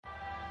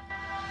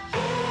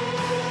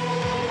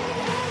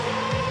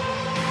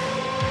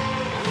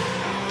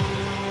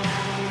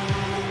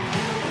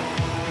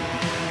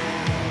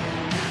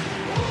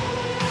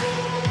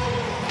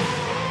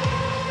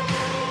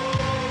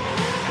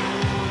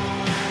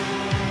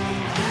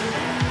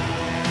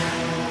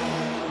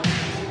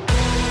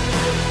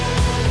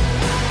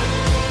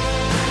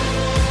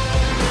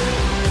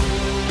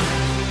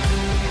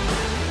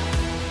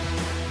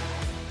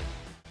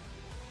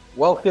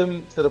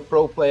Welcome to the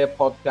Pro Player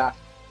Podcast.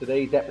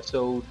 Today's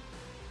episode,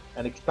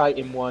 an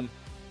exciting one.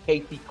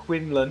 Katie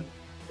Quinlan,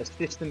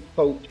 assistant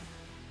coach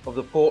of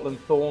the Portland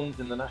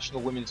Thorns in the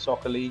National Women's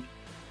Soccer League.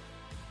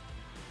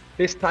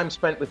 This time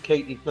spent with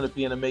Katie is going to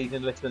be an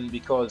amazing listen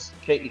because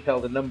Katie's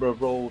held a number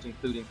of roles,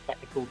 including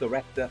technical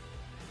director.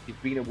 She's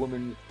been a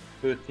women's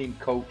first team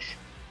coach.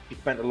 She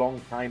spent a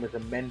long time as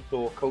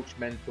a coach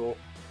mentor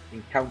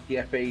in county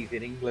FAs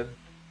in England,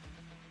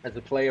 as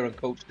a player and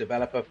coach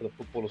developer for the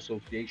Football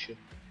Association,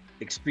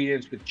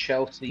 experience with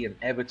Chelsea and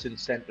Everton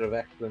Centre of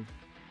Excellence,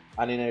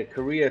 and in a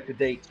career to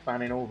date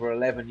spanning over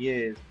 11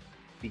 years,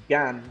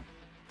 began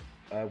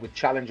with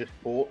Challenger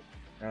Sport,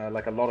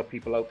 like a lot of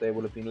people out there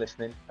will have been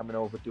listening, coming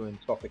over doing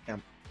soccer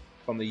camp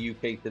from the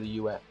UK to the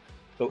US.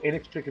 So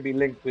inextricably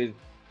linked with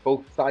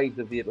both sides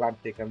of the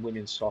Atlantic and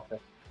women's soccer.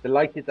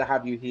 Delighted to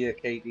have you here,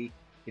 Katie.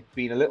 It's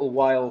been a little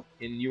while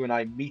in you and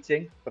I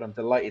meeting, but I'm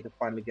delighted to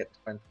finally get to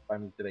spend some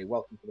time with you today.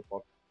 Welcome to the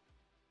podcast.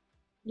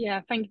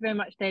 Yeah, thank you very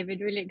much, David.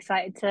 Really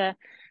excited to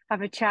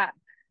have a chat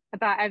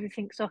about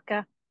everything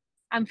soccer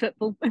and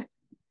football.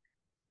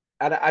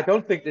 And I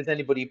don't think there's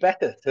anybody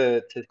better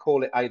to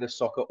call it either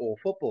soccer or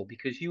football,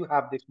 because you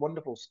have this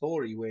wonderful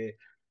story where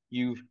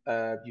you've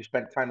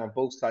spent time on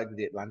both sides of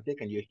the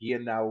Atlantic, and you're here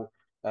now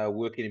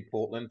working in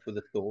Portland for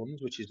the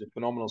Thorns, which is a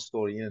phenomenal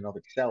story in and of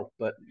itself.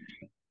 But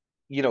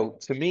you know,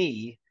 to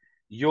me,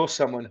 you're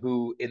someone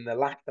who, in the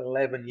last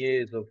 11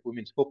 years of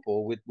women's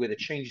football, where the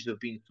changes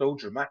have been so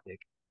dramatic,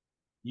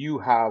 you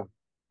have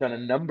done a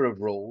number of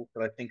roles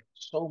that I think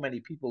so many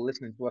people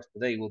listening to us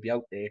today will be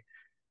out there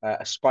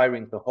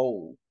aspiring to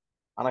hold.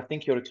 And I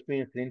think your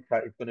experience and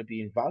insight is going to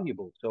be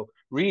invaluable. So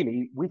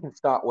really, we can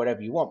start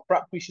wherever you want.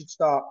 Perhaps we should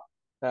start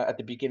at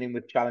the beginning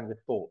with Challenger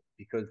Sport,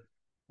 because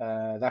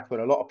that's where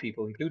a lot of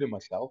people, including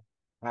myself,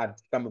 had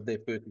some of their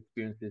first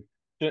experiences,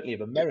 certainly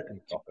of American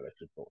soccer, I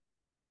should say.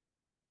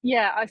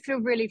 Yeah, I feel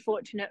really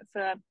fortunate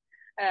for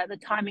the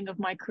timing of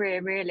my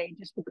career, really,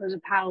 just because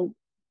of how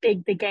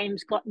big the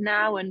game's got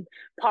now. And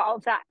part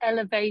of that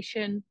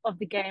elevation of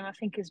the game, I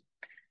think, has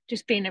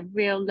just been a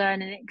real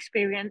learning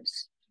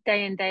experience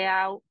day in, day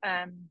out.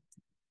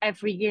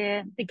 Every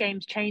year, the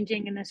game's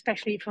changing, and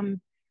especially from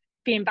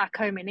being back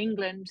home in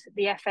England,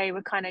 the FA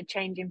were kind of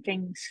changing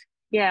things,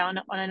 yeah,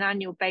 on an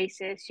annual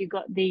basis. You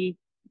got the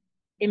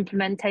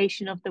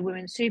implementation of the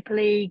Women's Super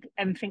League,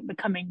 everything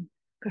becoming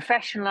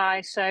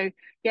professionalized. So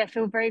yeah, I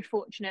feel very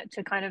fortunate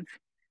to kind of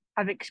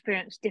have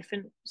experienced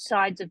different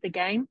sides of the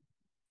game.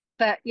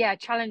 But yeah,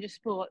 Challenger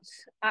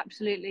Sports,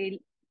 absolutely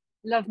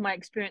love my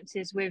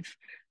experiences with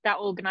that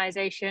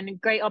organization.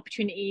 Great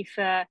opportunity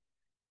for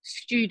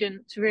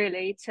students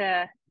really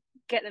to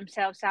get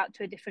themselves out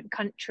to a different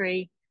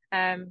country,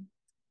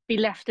 be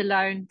left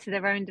alone to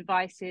their own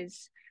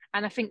devices.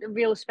 And I think the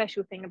real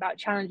special thing about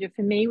Challenger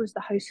for me was the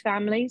host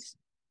families,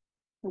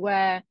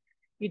 where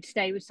you'd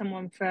stay with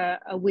someone for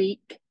a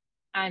week,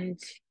 and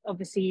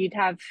obviously you'd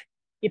have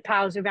your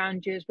pals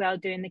around you as well,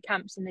 doing the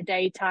camps in the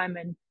daytime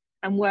and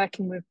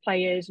working with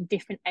players of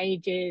different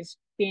ages,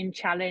 being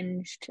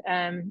challenged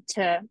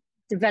to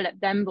develop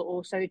them, but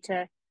also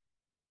to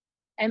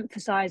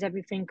emphasize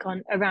everything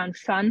around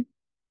fun.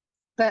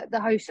 But the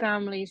host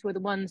families were the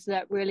ones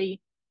that really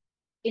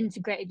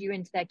integrated you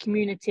into their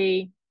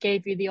community,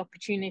 gave you the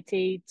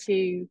opportunity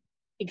to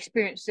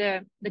experience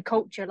the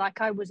culture.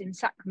 Like, I was in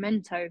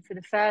Sacramento for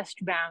the first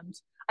round.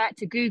 I had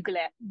to Google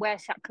it, where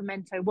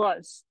Sacramento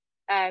was.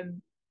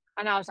 And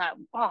I was like,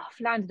 oh,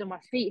 I've landed on my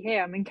feet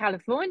here. I'm in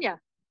California,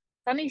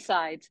 sunny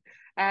side.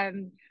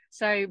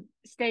 So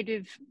stayed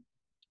with,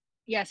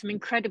 yeah, some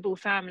incredible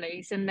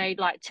families, and they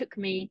like took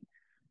me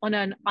on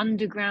an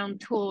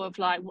underground tour of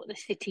like what the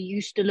city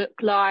used to look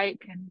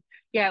like, and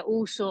yeah,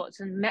 all sorts,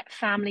 and met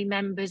family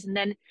members. And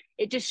then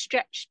it just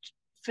stretched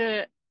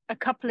for a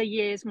couple of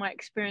years. My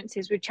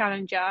experiences with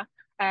Challenger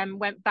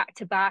went back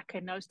to back,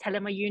 and I was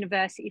telling my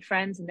university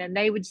friends, and then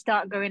they would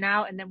start going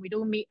out, and then we'd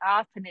all meet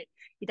up, and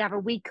you'd have a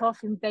week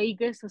off in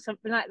Vegas or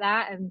something like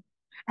that. And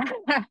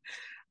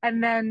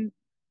and then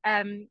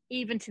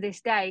even to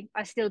this day,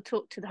 I still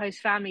talk to the host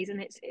families,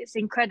 and it's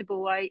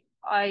incredible.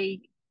 I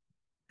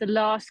the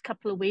last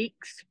couple of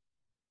weeks,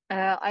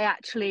 I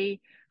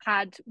actually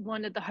had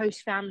one of the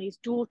host family's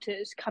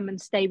daughters come and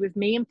stay with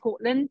me in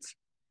Portland.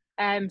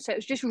 So it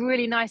was just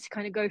really nice to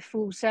kind of go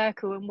full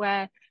circle, and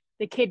where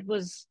the kid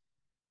was,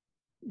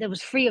 there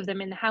was three of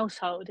them in the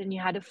household, and you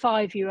had a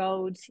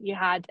 5-year-old, you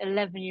had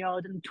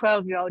 11-year-old and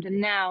 12-year-old,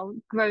 and now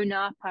grown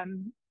up,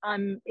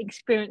 I'm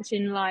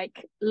experiencing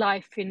like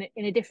life in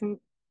a different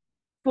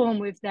form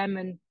with them.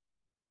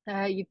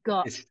 And you've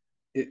got,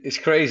 It's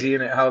crazy,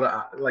 isn't it? How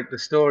that, like the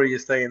story you're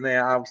saying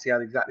there, I obviously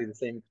had exactly the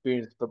same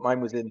experience, but mine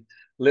was in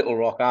Little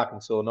Rock,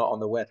 Arkansas, not on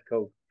the West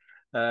Coast.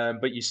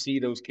 But you see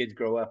those kids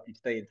grow up, you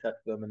stay in touch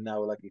with them, and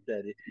now, like you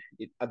said,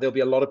 there'll be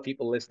a lot of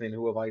people listening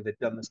who have either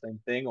done the same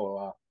thing or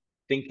are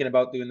thinking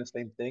about doing the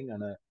same thing.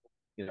 And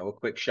a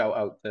quick shout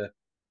out to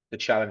the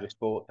Challenger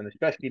Sports, and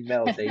especially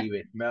Mel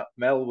Davis.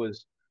 Mel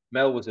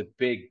was a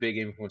big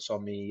influence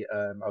on me.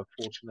 I was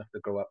fortunate enough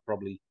to grow up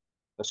probably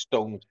a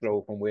stone's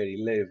throw from where he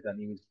lived, and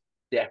he was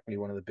definitely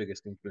one of the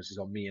biggest influences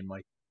on me in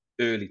my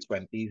early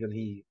 20s, and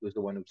he was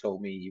the one who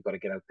told me, you've got to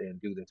get out there and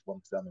do this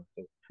one summer.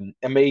 So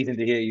amazing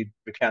to hear you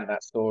recount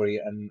that story.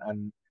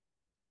 And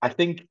I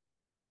think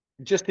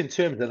just in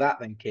terms of that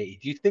then, Katie,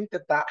 do you think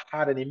that that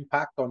had an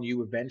impact on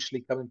you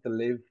eventually coming to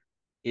live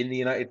in the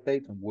United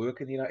States and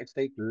work in the United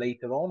States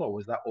later on, or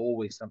was that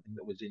always something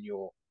that was in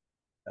your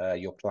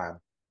plan?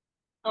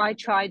 I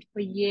tried for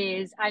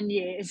years and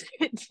years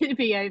to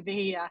be over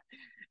here.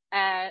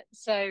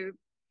 So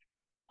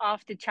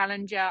after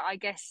Challenger, I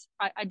guess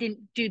I didn't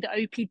do the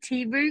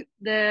OPT route,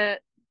 the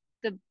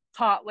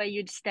part where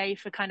you'd stay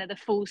for kind of the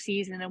full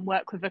season and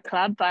work with a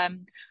club.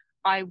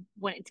 I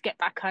wanted to get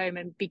back home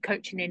and be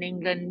coaching in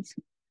England.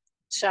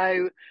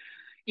 So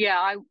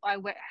yeah,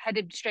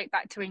 headed straight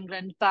back to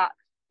England, but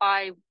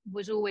I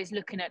was always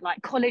looking at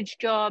like college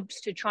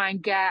jobs to try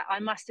and get. I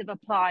must have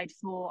applied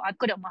for, I've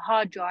got it on my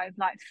hard drive,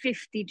 like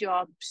 50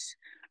 jobs,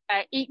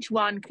 each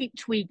one, keep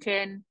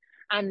tweaking.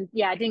 And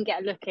yeah, I didn't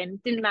get a look in.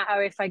 Didn't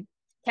matter if I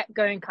kept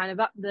going kind of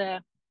up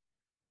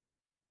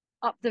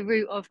the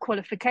route of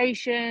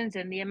qualifications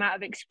and the amount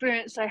of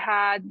experience I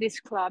had, this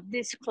club,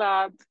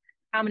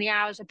 how many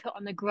hours I put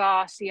on the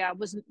grass. Yeah, I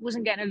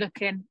wasn't getting a look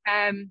in.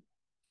 And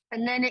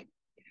then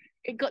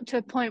it got to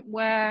a point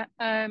where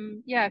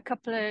a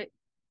couple of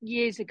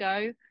years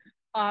ago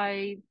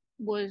I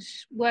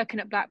was working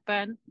at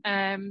Blackburn,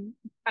 and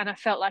I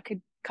felt like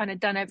I'd kind of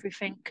done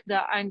everything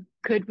that I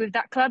could with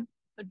that club.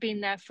 I'd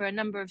been there for a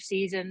number of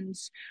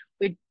seasons.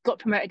 We'd got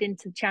promoted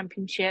into the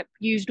championship,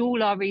 used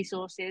all our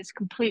resources,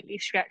 completely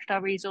stretched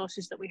our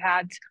resources that we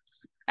had.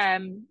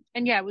 And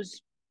yeah, it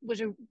was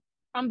a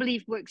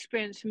unbelievable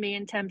experience for me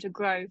in terms of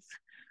growth.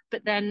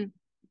 But then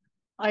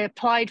I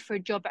applied for a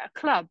job at a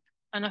club,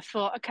 and I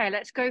thought, okay,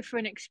 let's go for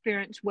an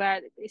experience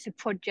where it's a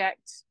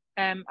project.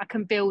 I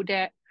can build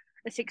it.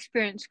 Let's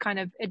experience kind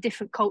of a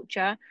different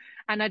culture.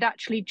 And I'd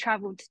actually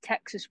travelled to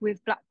Texas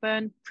with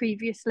Blackburn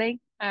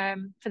previously,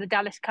 for the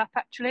Dallas Cup,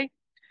 actually.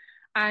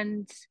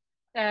 And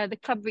the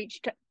club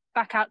reached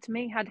back out to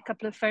me, had a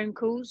couple of phone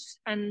calls,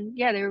 and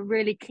yeah, they were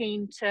really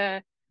keen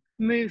to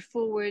move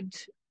forward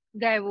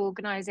their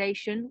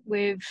organisation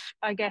with,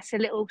 I guess, a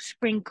little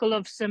sprinkle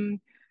of some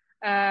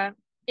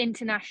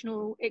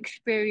international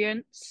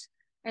experience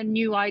and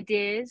new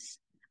ideas.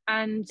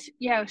 And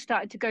yeah, I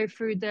started to go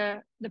through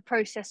the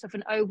process of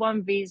an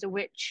O1 visa,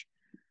 which,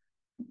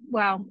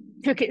 well,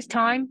 took its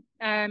time,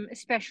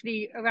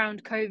 especially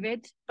around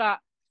COVID, but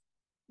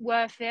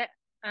worth it.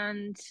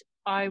 And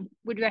I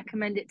would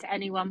recommend it to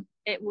anyone.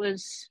 It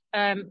was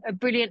a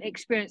brilliant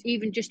experience,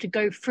 even just to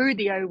go through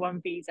the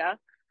O1 visa,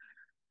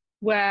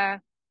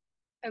 where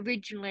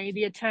originally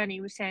the attorney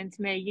was saying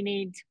to me, you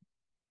need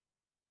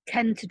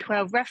 10 to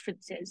 12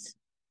 references.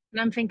 And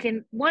I'm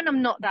thinking, one,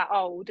 I'm not that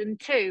old. And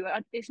two,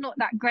 it's not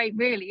that great,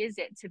 really, is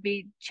it, to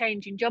be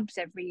changing jobs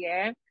every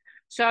year?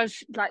 So I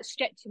was like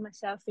stretching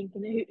myself,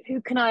 thinking,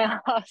 who can I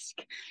ask?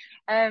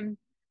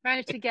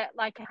 Managed to get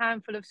like a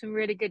handful of some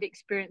really good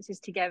experiences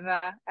together,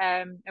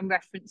 and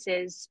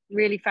references.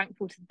 Really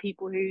thankful to the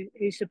people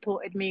who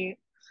supported me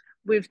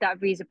with that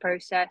visa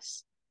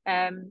process.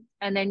 And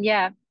then,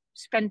 yeah,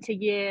 spent a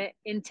year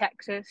in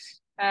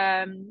Texas,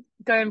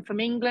 going from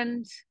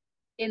England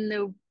in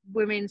the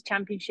women's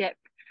championship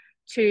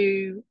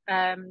to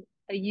a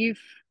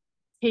youth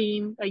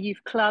team, a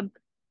youth club,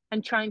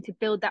 and trying to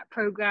build that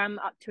program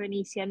up to an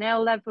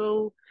ECNL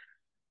level,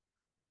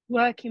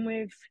 working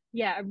with,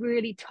 yeah, a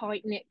really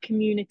tight-knit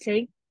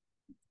community.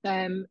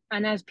 And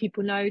as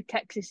people know,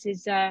 Texas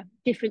is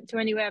different to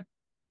anywhere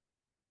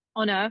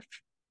on earth.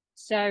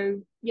 So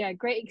yeah,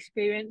 great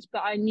experience,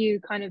 but I knew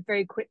kind of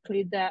very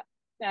quickly that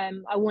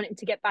I wanted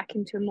to get back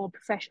into a more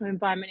professional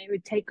environment. It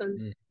would take a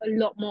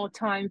lot more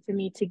time for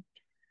me to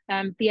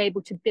be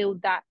able to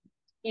build that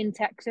in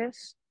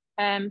Texas.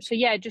 So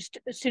yeah, just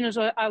as soon as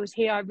I was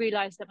here, I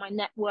realized that my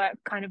network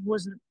kind of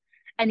wasn't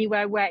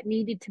anywhere where it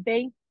needed to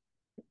be.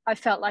 I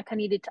felt like I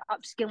needed to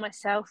upskill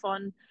myself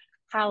on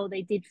how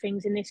they did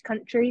things in this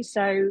country.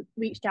 So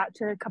reached out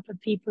to a couple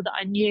of people that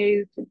I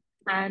knew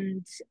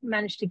and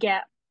managed to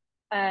get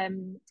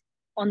on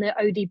the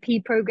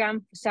ODP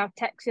program for South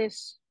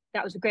Texas.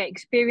 That was a great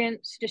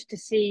experience just to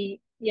see,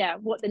 yeah,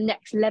 what the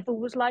next level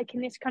was like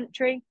in this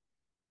country.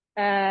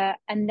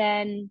 And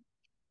then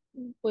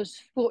was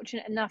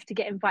fortunate enough to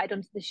get invited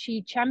onto the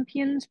She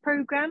Champions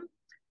program,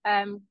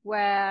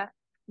 where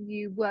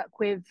you work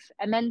with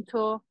a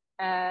mentor,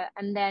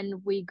 and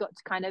then we got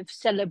to kind of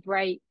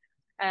celebrate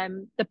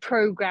the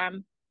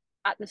program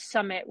at the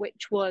summit,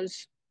 which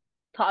was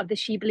part of the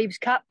She Believes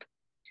Cup.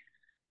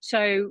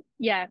 So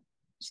yeah,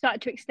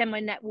 started to extend my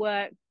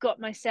network, got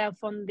myself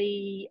on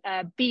the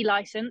B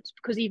license,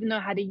 because even though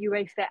I had a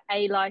UEFA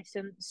A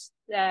license,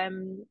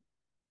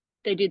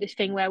 they do this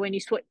thing where when you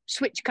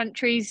switch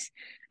countries,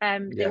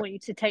 they want you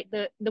to take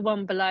the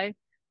one below.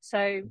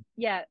 So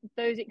yeah,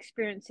 those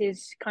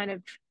experiences kind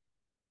of,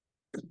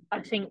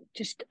 I think,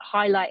 just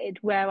highlighted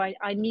where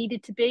I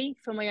needed to be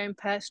for my own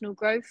personal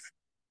growth.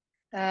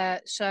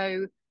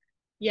 So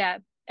yeah,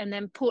 and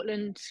then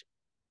Portland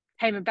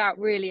came about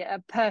really at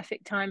a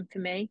perfect time for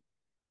me.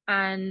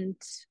 And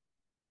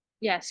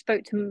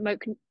spoke to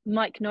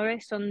Mike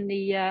Norris on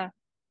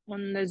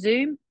the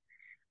Zoom,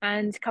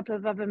 and a couple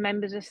of other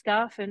members of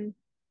staff, and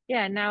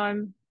now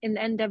I'm in the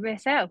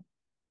NWSL.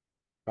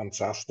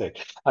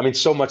 Fantastic. I mean,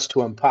 so much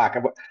to unpack.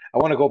 I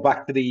want to go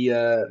back to the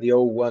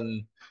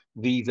O1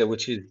 visa,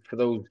 which is for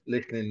those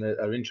listening that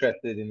are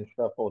interested in this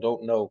stuff or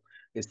don't know,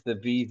 it's the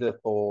visa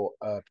for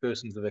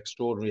persons of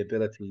extraordinary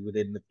ability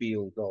within the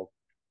field of,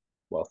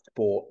 well,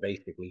 sport,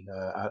 basically,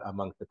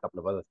 amongst a couple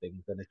of other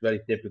things. And it's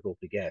very difficult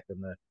to get,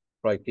 and the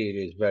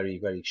criteria is very,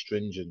 very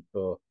stringent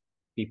for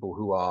people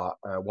who are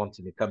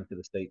wanting to come to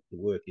the States to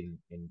work in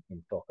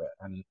soccer.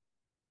 And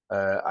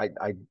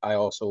I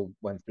also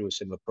went through a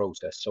similar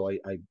process. So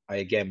I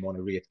again want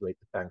to reiterate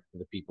the thanks to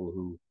the people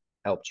who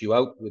helped you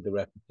out with the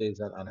references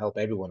and help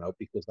everyone out,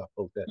 because that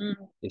process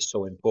is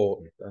so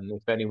important. And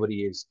if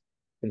anybody is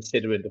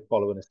considering to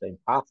follow in the same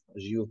path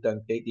as you have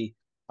done, Katie,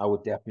 I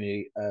would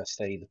definitely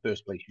say the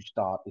first place you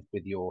start is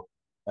with your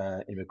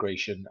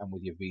immigration and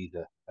with your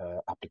visa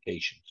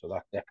application. So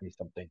that's definitely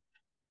something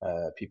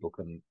people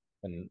can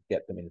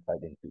get them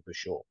insight into for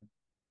sure.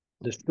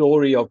 The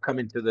story of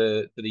coming to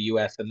the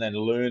US and then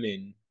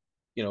learning,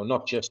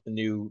 not just a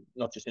new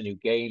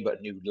game, but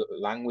a new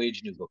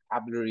language, new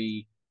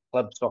vocabulary,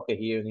 club soccer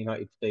here in the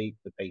United States,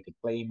 the pay to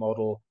play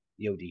model,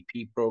 the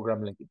ODP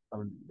program, Lincoln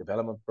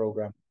Development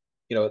Program.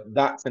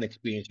 That's an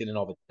experience in and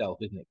of itself,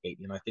 isn't it,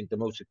 Katie? And I think the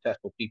most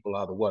successful people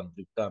are the ones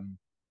who come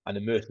and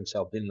immerse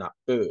themselves in that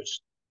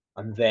first,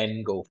 and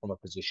then go from a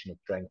position of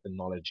strength and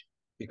knowledge.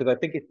 Because I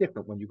think it's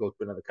different when you go to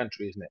another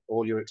country, isn't it?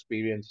 All your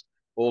experience,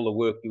 all the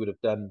work you would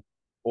have done,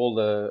 all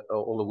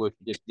the work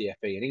you did for the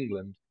FA in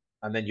England,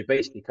 and then you're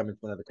basically coming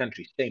to another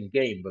country, same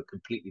game but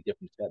completely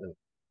different set of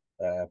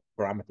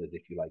parameters,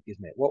 if you like,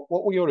 isn't it? What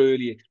were your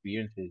early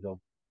experiences of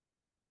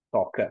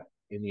soccer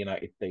in the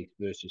United States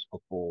versus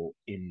football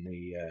in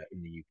the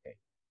UK?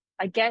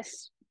 I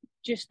guess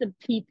just the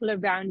people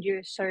around you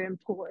are so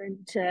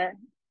important to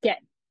get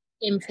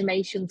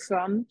information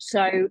from.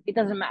 So it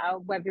doesn't matter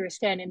whether you're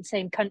staying in the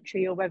same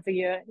country or whether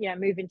you're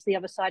moving to the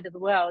other side of the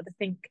world. I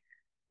think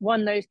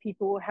those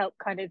people will help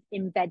kind of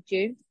embed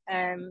you,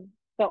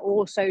 but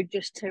also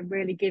just to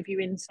really give you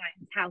insight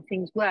into how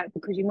things work,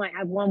 because you might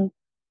have one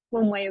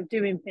way of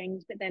doing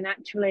things, but then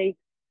actually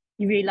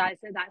you realize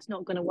that that's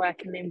not going to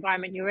work in the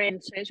environment you're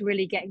in. So it's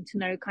really getting to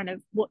know kind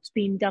of what's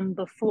been done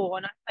before.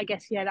 And I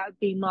guess, that would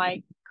be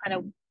my kind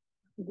of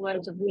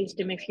words of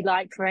wisdom, if you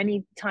like, for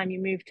any time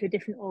you move to a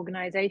different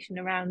organization,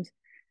 around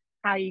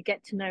how you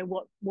get to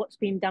know what's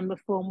been done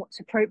before and what's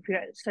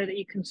appropriate, so that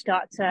you can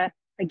start to,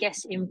 I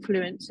guess,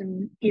 influence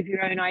and give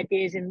your own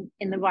ideas in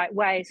the right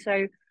way.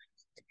 So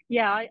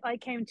I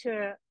came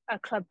to a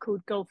club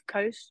called Gulf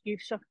Coast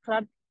Youth Soccer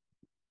Club,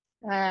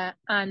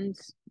 and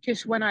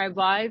just when I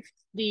arrived,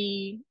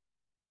 the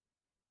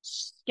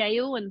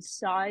scale and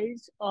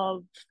size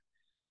of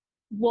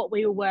what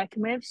we were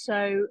working with.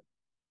 So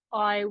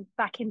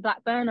back in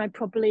Blackburn, I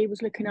probably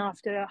was looking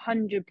after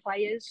 100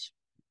 players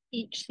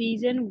each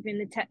season within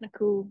the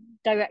technical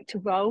director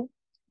role.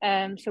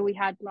 So we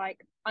had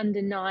like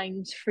under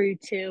nines through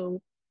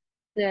till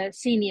the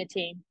senior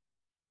team.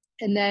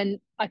 And then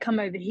I come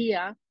over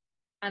here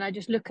and I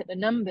just look at the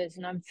numbers,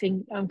 and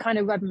I'm kind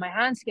of rubbing my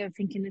hands together,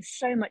 thinking there's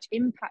so much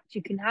impact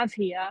you can have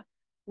here,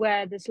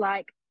 where there's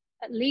like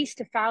at least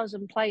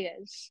 1,000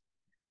 players.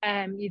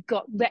 You've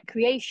got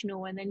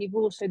recreational, and then you've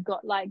also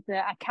got like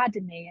the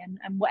academy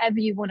and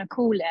whatever you want to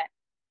call it.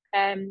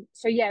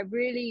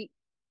 Really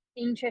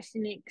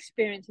interesting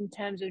experience in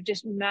terms of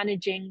just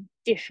managing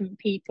different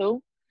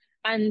people,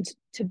 and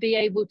to be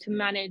able to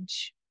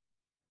manage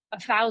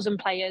 1,000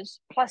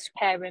 players plus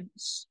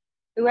parents,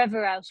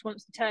 whoever else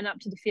wants to turn up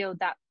to the field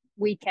that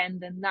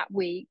weekend and that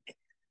week.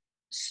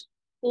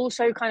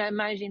 Also kind of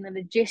managing the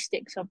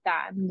logistics of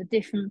that and the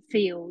different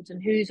fields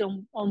and who's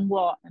on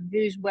what and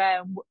who's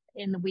where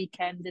in the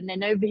weekend. And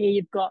then over here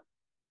you've got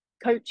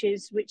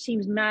coaches, which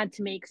seems mad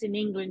to me, because in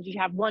England you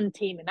have one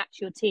team and that's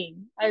your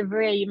team.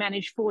 Over here you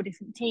manage 4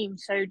 different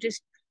teams. So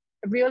just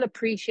a real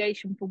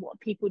appreciation for what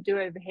people do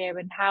over here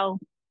and how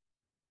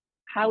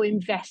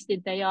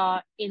invested they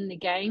are in the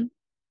game.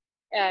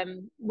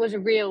 Was a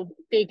real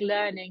big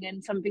learning,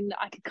 and something that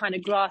I could kind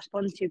of grasp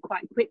onto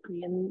quite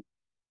quickly. And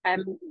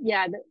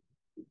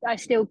I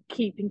still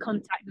keep in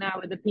contact now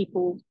with the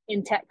people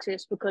in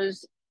Texas,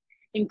 because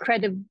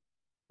incredible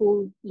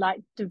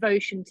like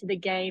devotion to the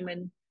game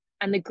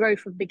and the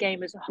growth of the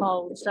game as a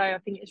whole. So I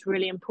think it's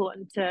really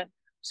important to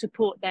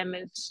support them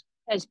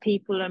as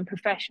people and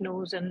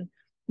professionals, and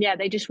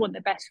they just want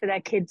the best for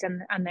their kids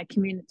and their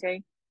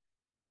community.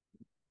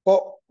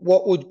 What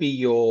would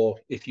be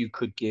if you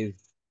could give,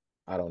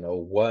 I don't know,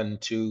 1,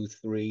 2,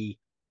 3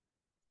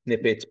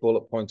 snippets,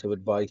 bullet points of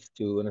advice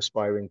to an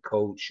aspiring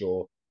coach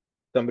or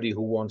somebody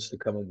who wants to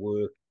come and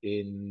work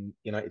in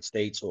United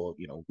States, or,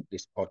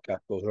 this podcast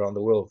goes around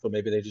the world, so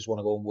maybe they just want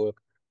to go and work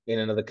in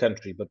another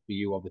country, but for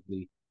you,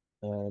 obviously,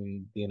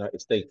 the United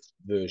States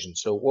version.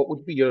 So what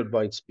would be your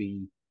advice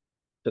be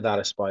to that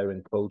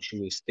aspiring coach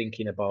who is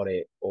thinking about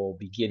it, or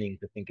beginning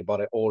to think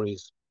about it, or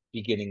is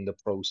beginning the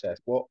process?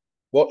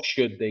 What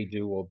should they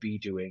do or be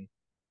doing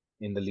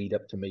in the lead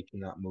up to making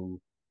that move?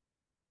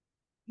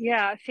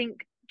 Yeah, I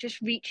think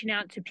just reaching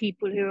out to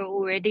people who are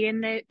already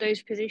in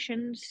those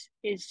positions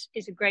is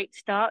a great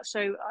start.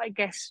 So I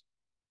guess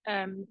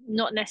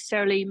not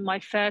necessarily my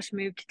first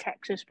move to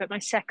Texas, but my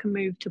second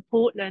move to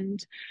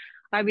Portland,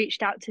 I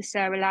reached out to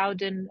Sarah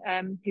Loudon,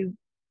 who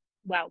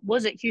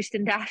was at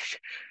Houston Dash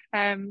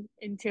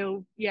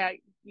until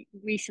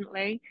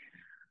recently,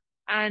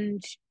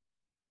 and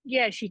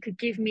she could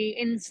give me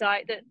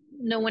insight that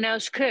no one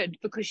else could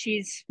because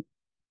she's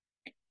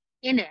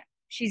in it.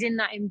 She's in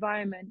that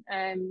environment.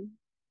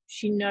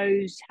 She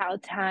knows how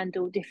to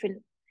handle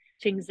different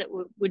things that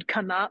would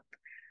come up.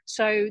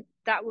 So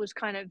that was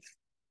kind of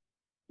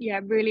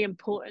really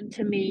important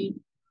to me,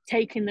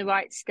 taking the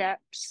right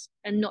steps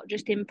and not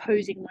just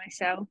imposing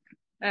myself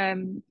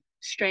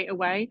straight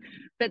away.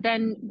 But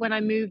then when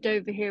I moved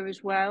over here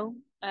as well,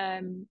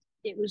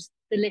 it was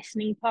the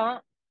listening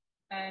part,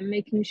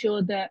 making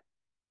sure that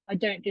I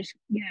don't just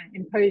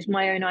impose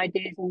my own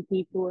ideas on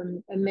people,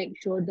 and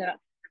make sure that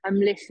I'm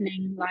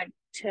listening like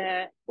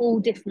to all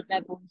different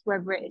levels,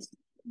 whether it's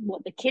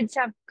what the kids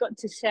have got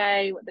to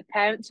say, what the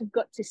parents have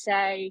got to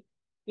say.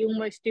 You're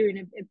almost doing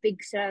a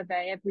big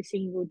survey every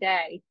single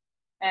day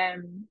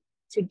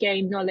to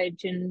gain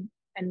knowledge, and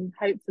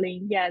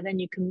hopefully then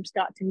you can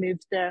start to move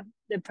the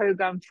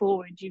program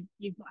forward.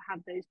 You've got to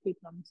have those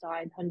people on the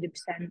side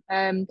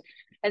 100%.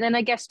 And then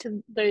I guess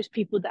to those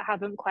people that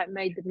haven't quite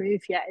made the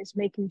move yet, is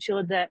making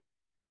sure that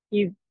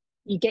you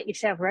get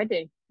yourself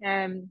ready.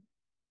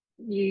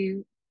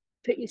 You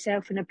put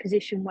yourself in a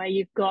position where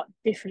you've got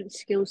different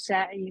skill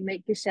set, and you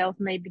make yourself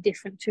maybe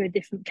different to a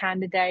different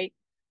candidate,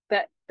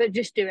 but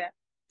just do it.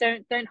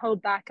 Don't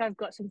hold back. I've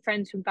got some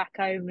friends from back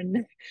home,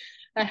 and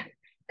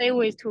they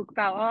always talk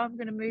about, I'm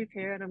going to move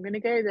here and I'm going to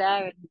go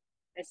there, and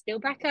they're still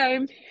back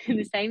home in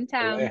the same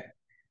town.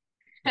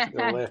 Still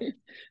there.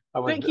 I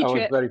Book your was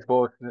trip. very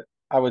fortunate.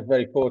 I was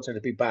very fortunate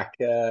to be back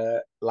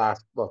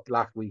last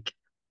week.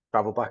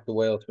 Travel back to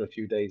Wales for a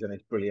few days, and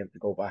it's brilliant to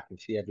go back and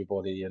see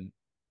everybody, and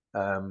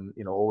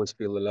always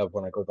feel the love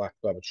when I go back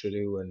to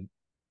Abertulu. And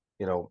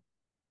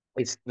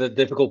it's the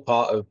difficult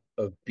part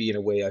of being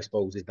away, I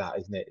suppose, is that,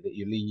 isn't it? That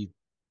you leave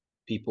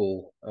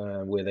people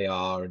where they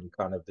are, and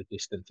kind of the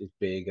distance is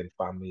big, and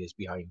family is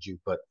behind you.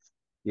 But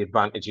the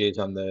advantages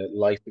and the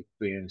life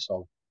experience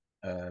of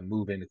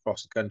moving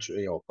across the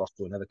country, or across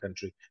to another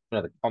country,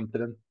 another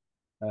continent,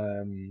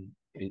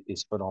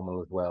 is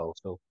phenomenal as well.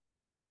 So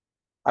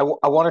I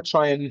want to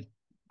try and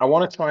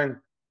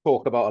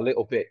talk about a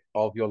little bit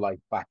of your life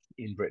back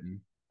in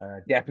Britain.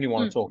 Definitely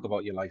want to talk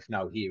about your life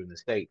now here in the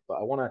States, but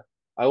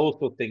I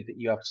also think that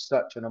you have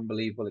such an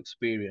unbelievable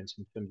experience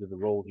in terms of the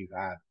role you've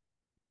had,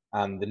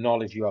 and the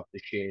knowledge you have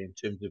to share in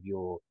terms of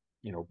your,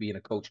 being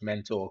a coach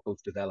mentor, coach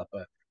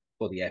developer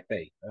for the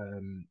FA.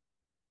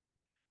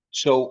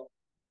 So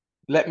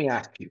let me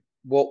ask you,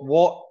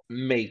 what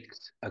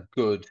makes a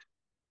good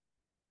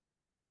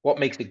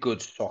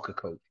soccer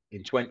coach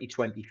in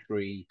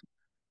 2023?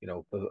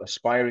 For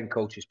aspiring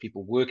coaches,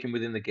 people working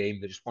within the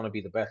game that just want to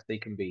be the best they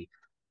can be.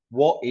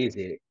 What is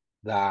it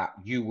that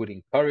you would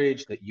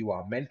encourage, that you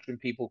are mentoring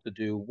people to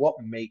do?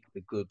 What makes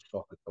a good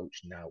soccer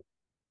coach now?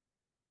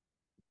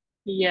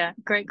 Yeah,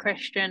 great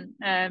question.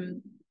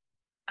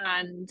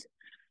 And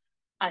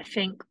I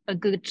think a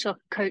good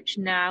soccer coach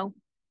now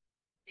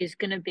is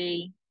going to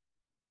be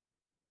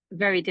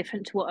very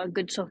different to what a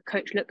good soccer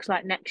coach looks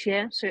like next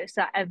year. So it's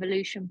that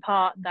evolution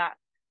part, that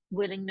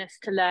willingness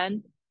to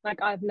learn. Like,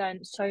 I've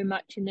learned so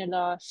much in the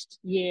last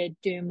year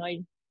doing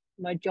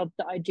my job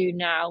that I do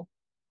now.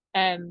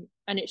 And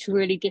it's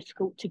really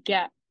difficult to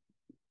get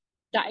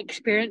that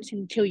experience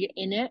until you're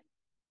in it.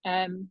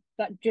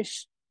 But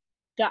just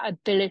that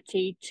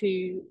ability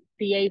to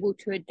be able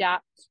to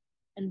adapt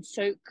and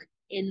soak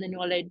in the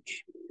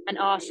knowledge and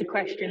ask the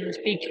questions,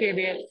 be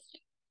curious.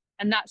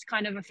 And that's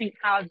kind of, I think,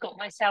 how I've got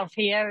myself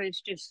here, is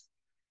just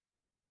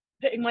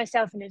putting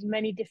myself in as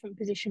many different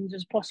positions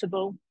as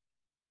possible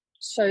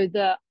so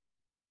that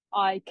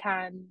I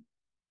can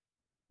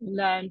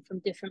learn from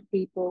different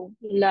people,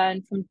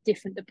 learn from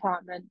different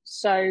departments.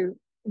 So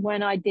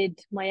when I did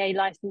my A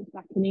license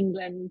back in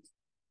England,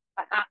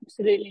 I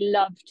absolutely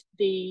loved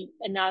the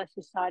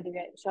analysis side of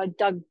it. So I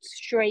dug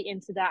straight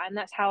into that, and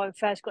that's how I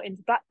first got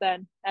into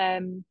Blackburn.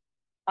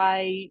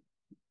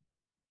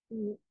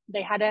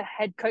 They had a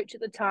head coach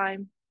at the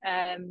time,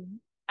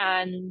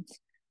 and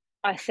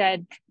I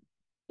said,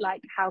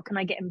 like, how can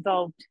I get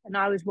involved? And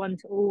I was one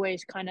to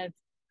always kind of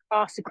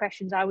ask the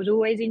questions. I was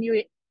always in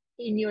your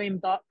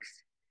inbox.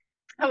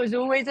 I was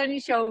always on your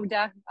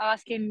shoulder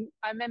asking.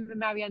 I remember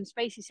Marianne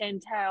Spacey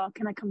saying to her, "Oh,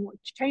 can I come watch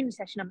a training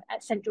session? I'm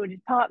at St George's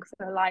Park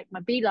for like my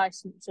B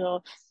license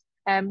or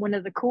one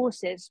of the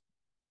courses."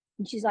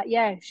 And she's like,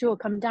 "Yeah, sure,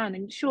 come down."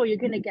 And sure,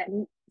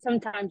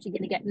 sometimes you're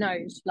gonna get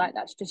no's. Like,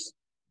 that's just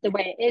the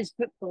way it is,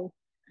 football.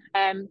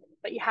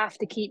 But you have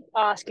to keep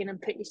asking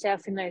and put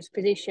yourself in those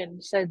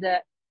positions so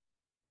that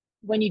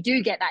when you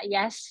do get that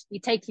yes,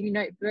 you're taking your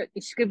notebook,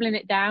 you're scribbling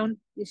it down,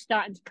 you're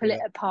starting to pull it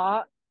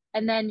apart.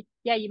 And then,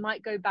 you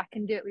might go back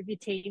and do it with your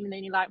team. And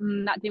then you're like,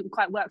 that didn't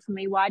quite work for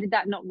me. Why did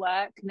that not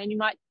work? And then you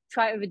might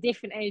try it with a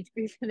different age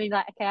group and be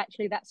like, okay,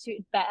 actually that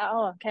suited better.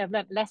 Oh, okay, I've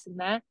learned a lesson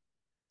there.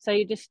 So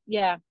you just,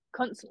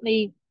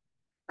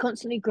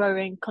 constantly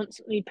growing,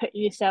 constantly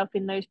putting yourself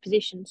in those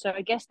positions. So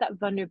I guess that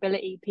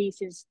vulnerability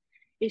piece is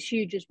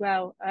huge as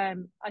well.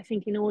 I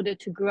think in order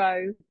to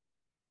grow,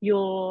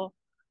 you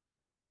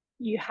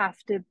have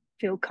to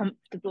feel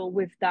comfortable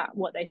with that,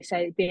 what they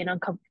say, being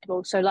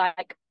uncomfortable. So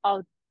like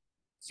I'll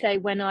say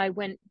when I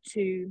went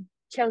to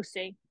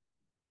Chelsea,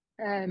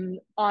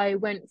 I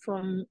went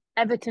from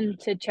Everton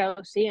to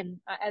Chelsea, and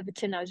at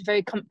Everton I was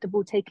very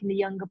comfortable taking the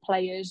younger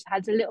players,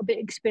 had a little bit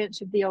of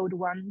experience with the older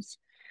ones.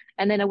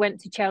 And then I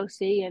went to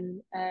Chelsea,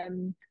 and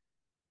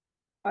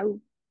I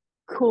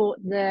caught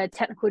the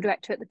technical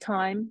director at the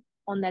time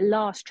on their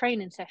last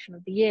training session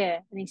of the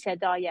year, and he said,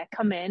 "Oh yeah,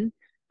 come in."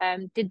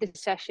 Did the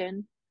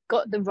session,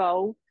 got the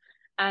role,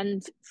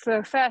 and for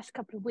the first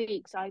couple of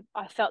weeks, I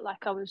felt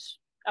like I was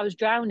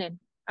drowning.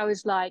 I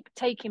was like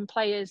taking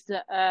players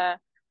that,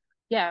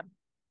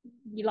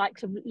 you like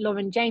to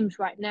Lauren James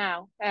right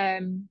now,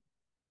 and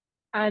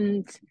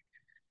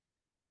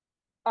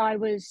I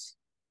was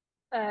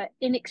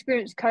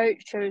inexperienced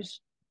coach. I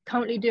was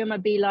currently doing my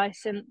B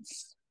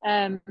license,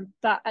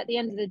 but at the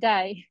end of the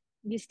day,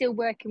 you're still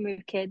working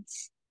with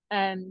kids.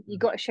 You've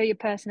got to show your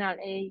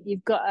personality.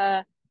 You've got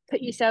to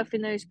put yourself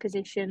in those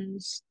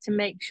positions to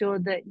make sure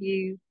that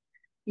you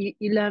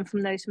learn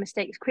from those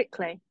mistakes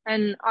quickly.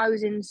 And I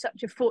was in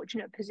such a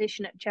fortunate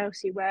position at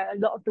Chelsea where a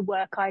lot of the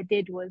work I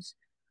did was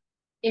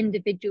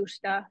individual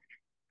stuff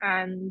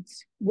and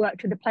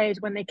worked with the players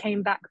when they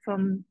came back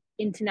from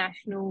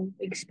international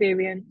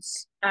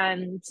experience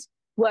and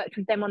worked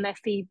with them on their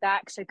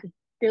feedback, so could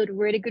build a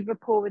really good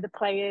rapport with the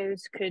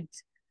players, could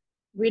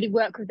really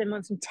work with them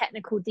on some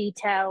technical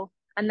detail,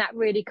 and that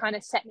really kind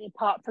of set me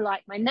apart for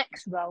like my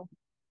next role.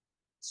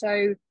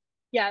 So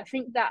yeah, I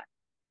think that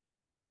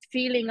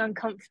feeling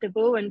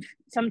uncomfortable, and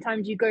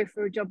sometimes you go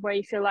for a job where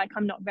you feel like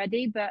I'm not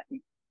ready, but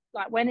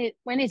like when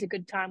is a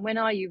good time? When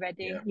are you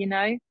ready? You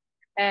know?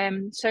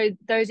 So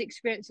those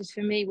experiences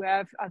for me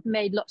where I've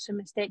made lots of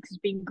mistakes has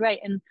been great.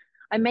 And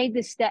I made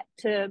the step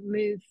to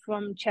move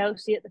from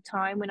Chelsea at the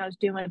time when I was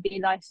doing my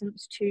B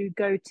license to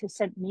go to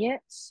St.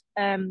 Neots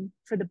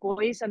for the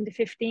boys under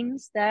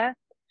 15s there,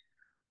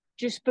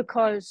 just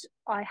because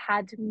I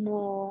had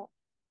more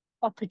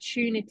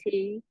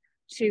opportunity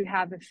to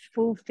have a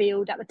full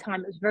field. At the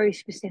time it was very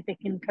specific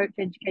in coach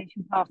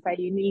education pathway.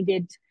 You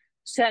needed a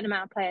certain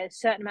amount of players,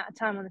 certain amount of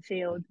time on the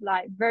field,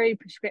 like very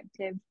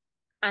prescriptive,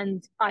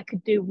 and I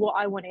could do what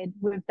I wanted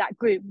with that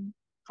group,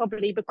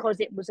 probably because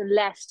it was a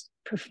less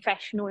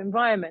professional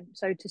environment,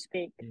 so to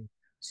speak.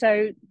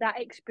 So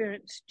that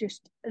experience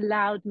just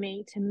allowed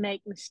me to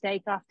make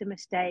mistake after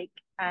mistake,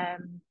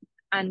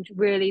 and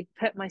really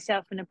put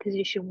myself in a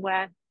position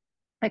where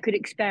I could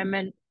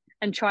experiment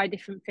and try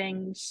different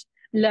things,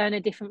 learn a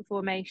different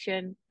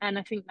formation. And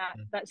I think that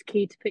that's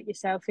key, to put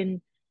yourself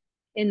in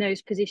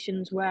those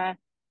positions where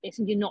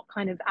you're not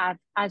kind of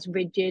as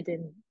rigid,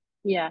 and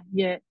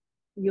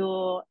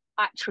you're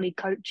actually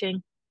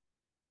coaching.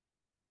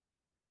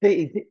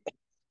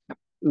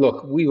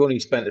 Look, we've only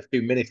spent a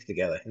few minutes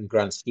together in the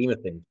grand scheme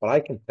of things, but I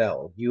can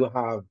tell you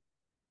have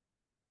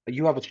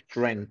a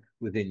strength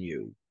within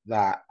you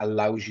that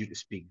allows you to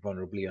speak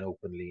vulnerably and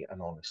openly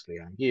and honestly.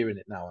 I'm hearing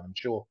it now, and I'm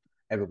sure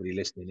everybody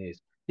listening is.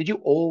 Did you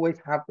always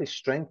have this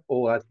strength,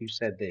 or as you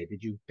said there,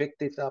 did you pick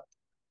this up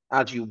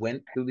as you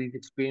went through these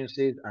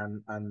experiences?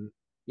 And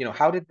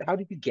how did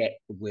you get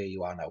to where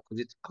you are now?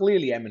 Because it's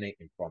clearly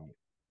emanating from you.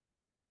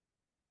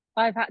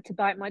 I've had to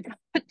bite my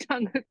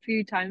tongue a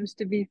few times,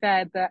 to be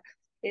fair, but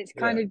it's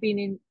kind of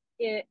been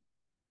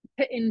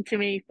put into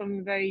me from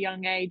a very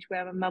young age,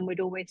 where my mum would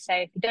always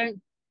say, if you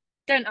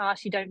don't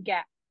ask, you don't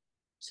get.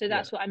 So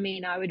that's what I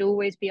mean. I would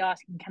always be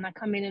asking, can I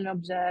come in and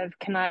observe?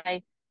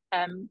 Can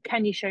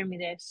you show me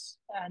this?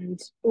 And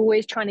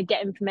always trying to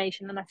get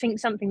information. And I think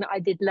something that I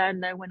did learn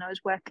though when I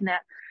was working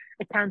at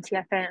a county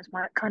FA, and it's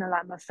kind of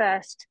like my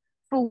first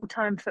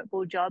full-time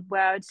football job,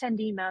 where I would send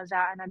emails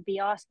out and I'd be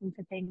asking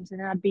for things, and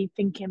then I'd be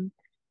thinking,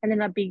 and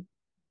then I'd be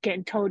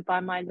getting told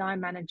by my line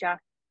manager,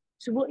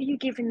 so what are you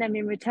giving them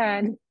in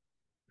return?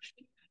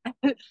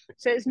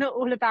 So it's not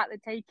all about the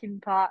taking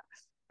part.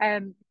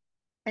 And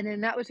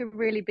then that was a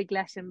really big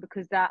lesson,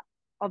 because that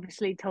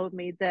obviously told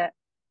me that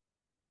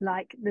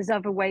like there's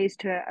other ways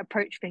to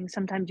approach things.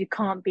 Sometimes you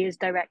can't be as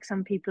direct.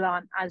 Some people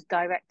aren't as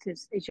direct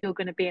as you're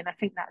going to be. And I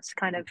think that's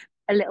kind of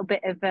a little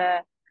bit of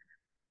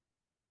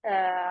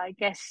I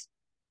guess,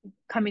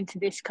 coming to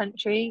this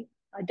country,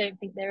 I don't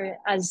think they're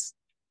as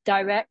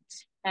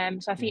direct.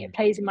 So I think it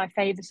plays in my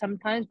favour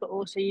sometimes, but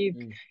also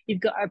you've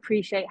got to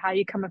appreciate how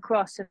you come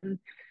across. And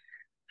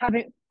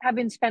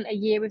having spent a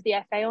year with the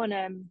FA on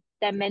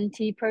their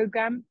mentee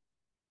program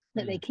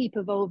that they keep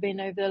evolving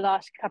over the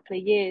last couple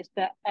of years,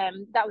 but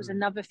that was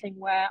another thing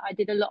where I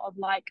did a lot of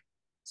like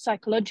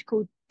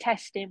psychological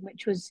testing,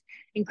 which was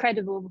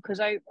incredible, because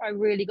I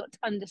really got to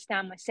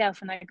understand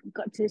myself, and I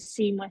got to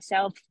see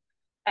myself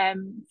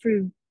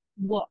through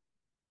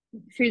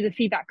the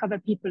feedback other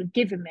people have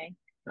given me.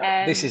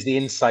 This is the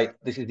insight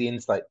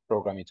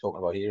program you're talking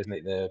about here, isn't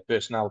it? The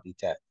personality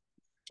test.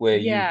 where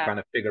you Yeah, kind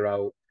of figure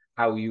out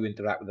how you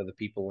interact with other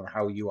people and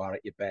how you are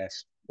at your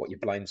best, what your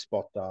blind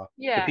spots are. For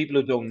yeah, people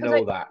who don't because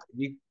know that, can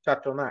you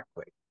touch on that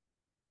quick?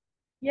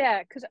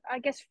 because I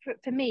guess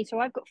for me, so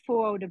I've got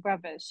four older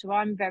brothers, so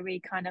I'm very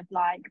kind of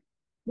like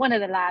one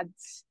of the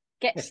lads,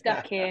 get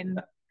stuck in.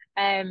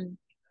 Um,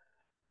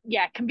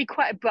 yeah, can be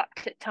quite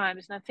abrupt at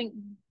times, and I think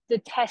the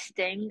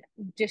testing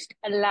just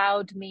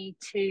allowed me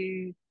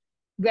to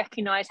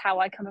recognize how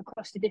I come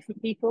across to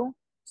different people.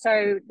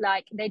 So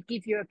like they'd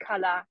give you a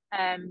color,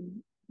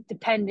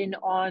 depending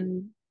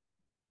on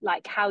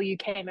like how you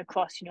came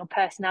across in your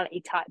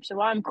personality type. So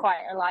I'm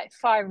quite a like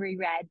fiery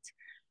red,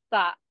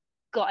 but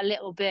got a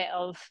little bit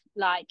of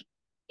like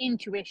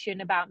intuition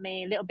about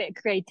me, a little bit of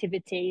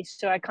creativity.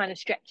 So I kind of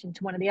stretch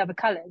into one of the other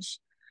colors.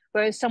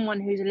 Whereas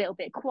someone who's a little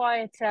bit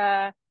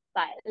quieter,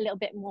 like a little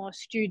bit more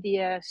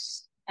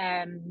studious,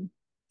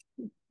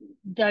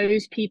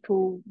 those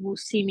people will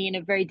see me in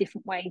a very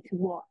different way to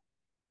what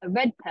a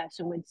red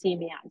person would see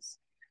me as.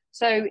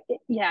 So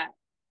yeah,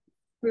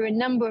 through a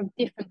number of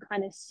different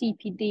kind of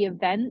CPD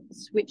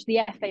events, which the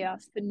FA are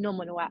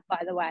phenomenal at,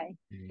 by the way,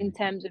 in Mm.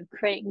 terms of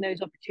creating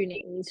those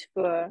opportunities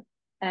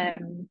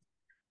um,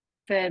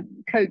 for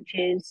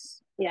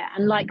coaches, yeah,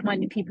 and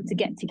like-minded people to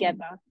get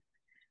together.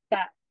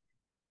 That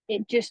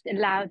it just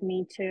allowed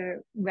me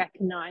to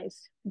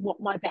recognize what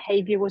my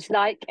behavior was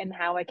like and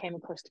how I came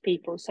across to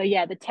people. So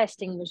yeah, the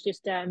testing was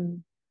just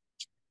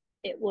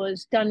it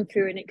was done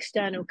through an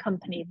external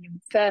company, the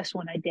first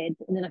one I did,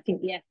 and then I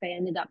think the FA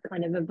ended up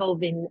kind of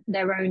evolving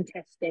their own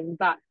testing.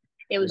 But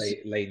it was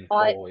Lane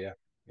I 4, yeah.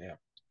 Yeah.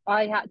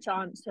 I had to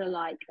answer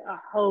like a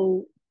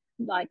whole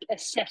like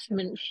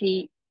assessment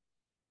sheet,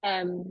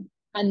 and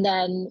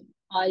then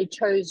I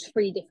chose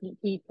three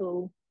different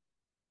people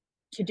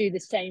to do the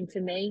same for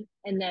me,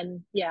 and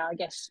then yeah, I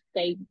guess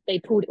they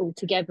pulled it all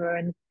together,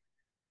 and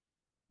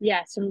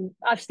yeah,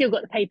 I've still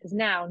got the papers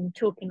now. I'm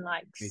talking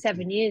like Me too.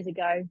 7 years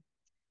ago.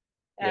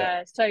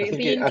 Yeah. So it'd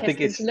be I think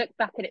interesting to look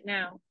back at it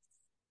now.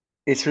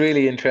 it's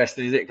really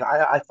interesting. Is it?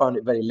 I found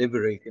it very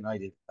liberating. I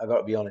did. I got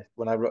to be honest.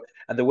 When I wrote,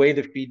 and the way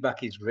the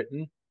feedback is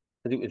written,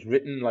 because it was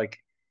written like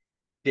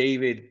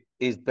David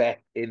is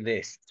best in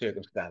this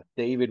circumstance.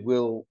 David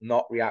will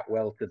not react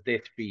well to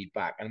this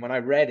feedback. And when I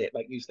read it,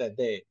 like you said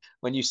there,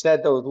 when you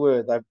said those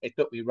words, it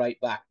took me right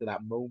back to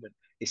that moment.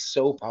 It's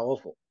so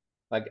powerful.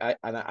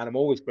 I'm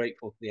always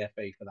grateful to the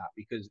FA for that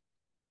because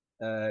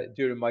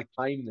during my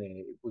time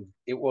there,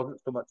 it wasn't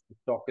so much the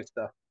soccer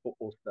stuff,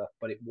 football stuff,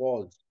 but it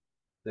was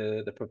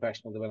the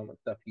professional development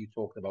stuff you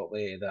talked about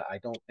there that I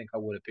don't think I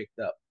would have picked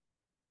up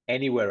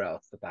anywhere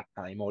else at that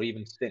time or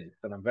even since.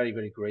 And I'm very,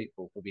 very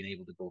grateful for being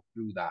able to go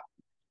through that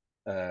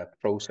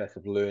process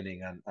of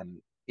learning and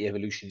the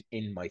evolution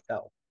in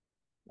myself.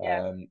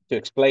 Yeah. To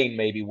explain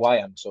maybe why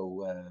I'm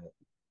so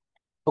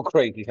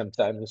crazy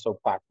sometimes or so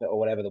passionate or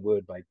whatever the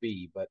word might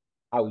be, but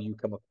how you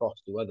come across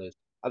to others.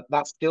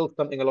 That's still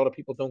something a lot of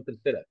people don't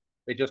consider.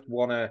 They just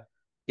want to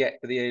get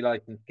to the A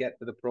license, get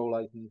to the pro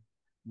license,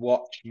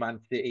 watch Man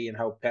City and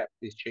how Pep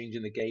is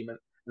changing the game, and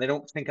they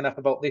don't think enough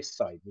about this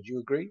side. Would you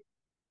agree?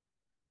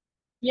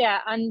 Yeah,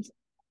 and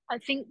I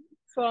think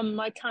from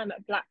my time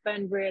at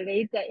Blackburn,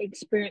 really, the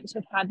experience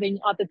of having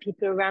other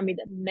people around me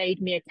that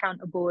made me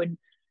accountable and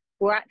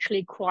were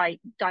actually quite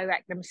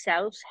direct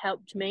themselves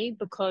helped me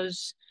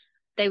because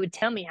they would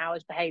tell me how I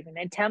was behaving,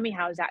 they'd tell me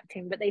how I was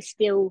acting, but they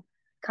still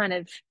kind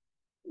of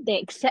they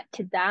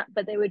accepted that,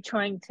 but they were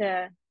trying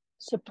to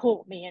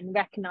support me and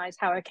recognize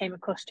how I came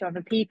across to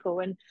other people.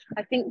 And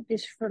I think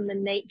just from the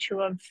nature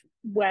of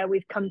where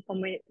we've come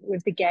from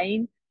with the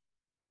game,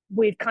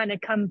 we've kind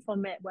of come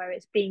from it where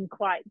it's been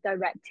quite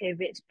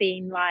directive. It's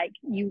been like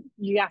you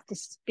have to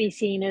be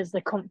seen as the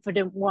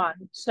confident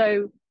one.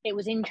 So it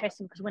was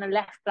interesting because when I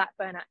left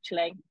Blackburn,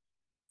 actually,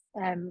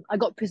 I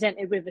got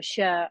presented with a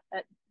shirt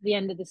at the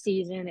end of the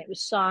season. It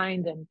was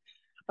signed, and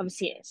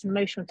obviously it's an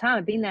emotional time.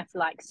 I've been there for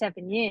like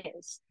 7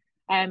 years,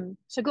 so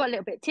I got a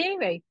little bit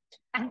teary.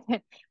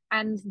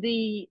 And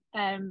the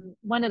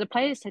one of the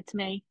players said to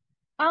me,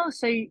 "Oh,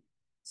 so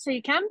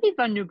you can be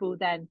vulnerable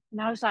then?"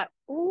 And I was like,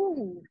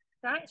 "Oh,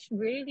 that's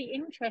really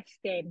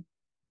interesting."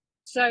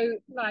 So,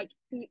 like,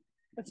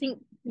 I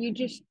think you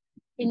just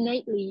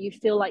innately you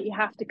feel like you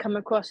have to come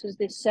across as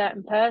this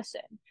certain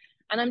person.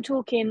 And I'm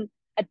talking,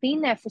 I'd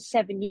been there for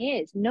 7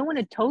 years. No one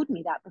had told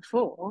me that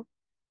before,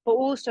 but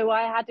also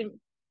I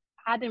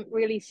hadn't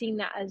really seen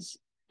that as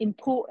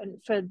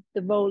important for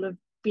the role of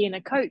being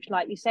a coach,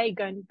 like you say,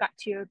 going back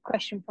to your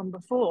question from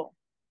before.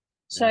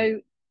 Yeah.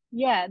 So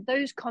yeah,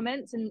 those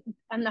comments and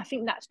I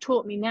think that's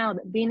taught me now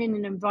that being in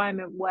an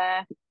environment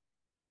where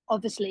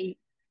obviously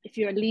if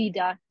you're a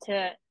leader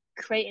to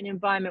create an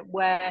environment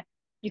where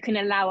you can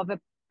allow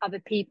other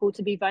people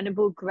to be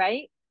vulnerable,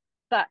 great.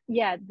 But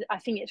yeah, I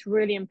think it's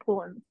really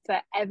important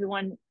for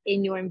everyone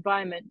in your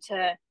environment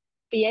to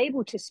be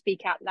able to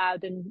speak out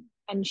loud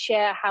and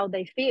share how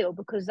they feel,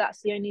 because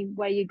that's the only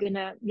way you're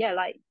gonna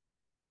like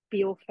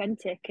be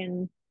authentic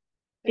and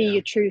be Yeah.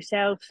 your true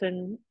self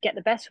and get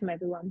the best from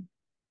everyone.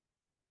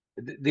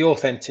 The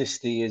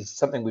authenticity is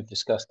something we've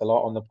discussed a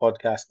lot on the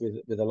podcast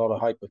with a lot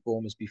of high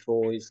performers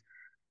before. Is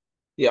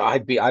Yeah,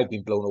 I've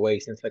been blown away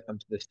since I come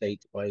to the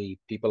States by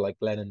people like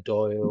Glennon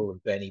Doyle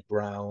and Benny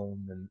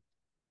Brown and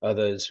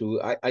others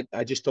who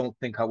I just don't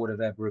think I would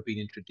have ever been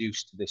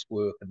introduced to this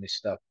work and this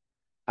stuff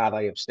had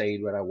I have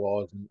stayed where I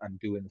was and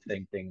doing the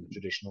same thing, the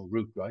traditional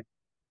route, right?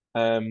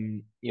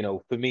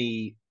 For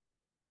me,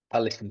 I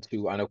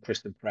know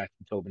Kristen Press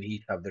and Tobin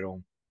Heath have their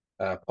own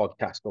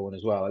podcast going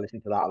as well. I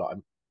listen to that a lot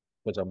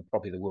because I'm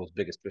probably the world's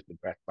biggest Kristen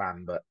Press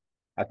fan. But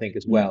I think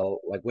as Mm. well,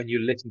 like when you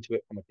listen to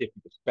it from a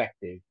different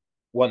perspective,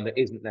 one that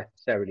isn't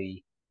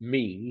necessarily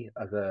me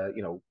as a,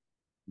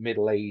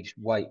 middle-aged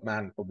white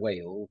man from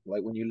Wales,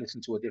 like when you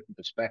listen to a different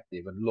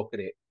perspective and look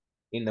at it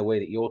in the way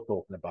that you're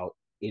talking about,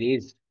 it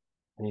is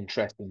an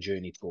interesting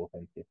journey to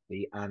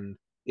authenticity, and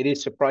it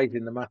is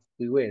surprising the masks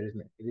we wear, isn't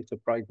it? It is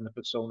surprising the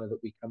persona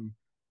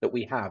that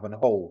we have and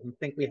hold and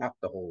think we have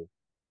to hold.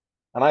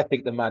 And I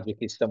think the magic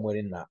is somewhere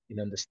in that, in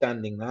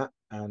understanding that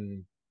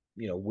and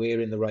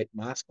wearing the right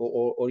mask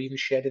or even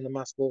shedding the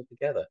mask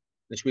altogether.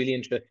 It's really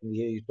interesting to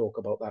hear you talk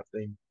about that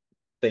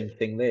same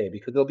thing there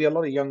because there'll be a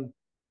lot of young,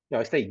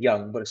 I say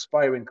young, but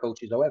aspiring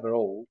coaches, however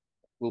old,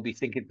 will be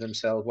thinking to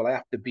themselves, well, I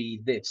have to be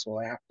this,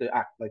 or I have to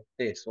act like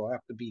this, or I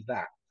have to be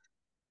that.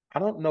 I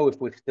don't know if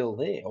we're still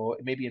there, or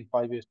maybe in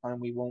 5 years' time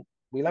we won't.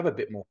 We'll have a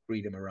bit more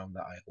freedom around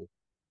that. I hope.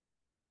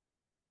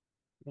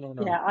 I don't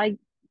know. Yeah, I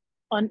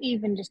on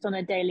even just on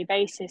a daily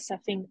basis, I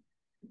think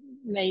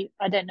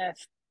I don't know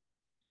if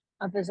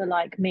others are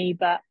like me,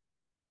 but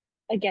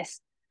I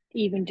guess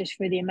even just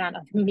for the amount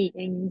of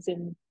meetings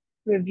and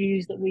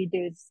reviews that we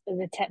do as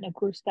a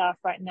technical staff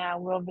right now,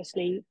 we're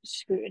obviously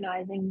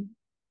scrutinizing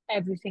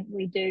everything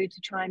we do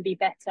to try and be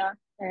better,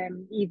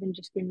 even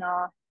just in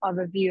our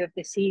review of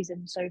the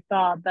season so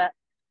far. But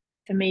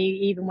for me,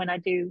 even when I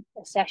do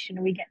a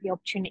session, we get the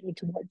opportunity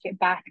to watch it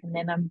back, and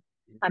then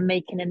I'm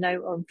making a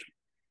note of,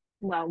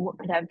 well, what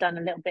could I have done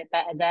a little bit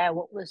better there?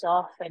 What was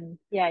off? And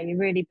yeah, you're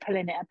really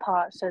pulling it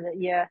apart so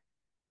that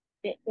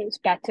it's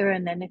better.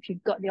 And then if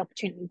you've got the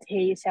opportunity to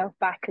hear yourself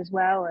back as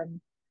well,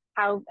 and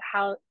how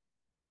how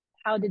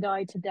how did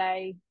I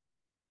today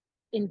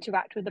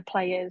interact with the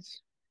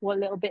players? What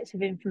little bits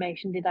of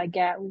information did I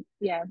get?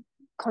 Yeah,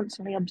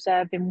 constantly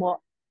observing what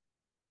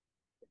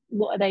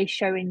are they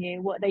showing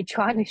you? What are they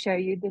trying to show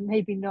you? Then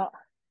maybe not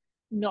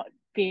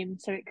being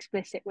so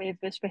explicit with,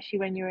 especially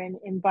when you're in an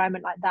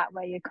environment like that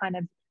where you're kind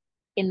of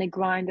in the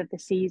grind of the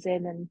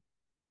season and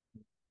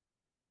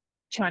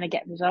trying to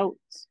get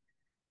results.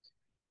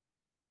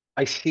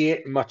 I see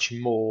it much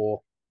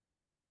more,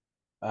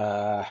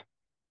 uh,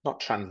 not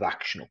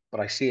transactional, but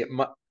I see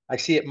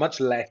it much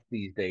less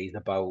these days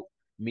about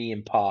me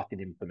imparting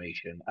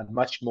information and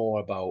much more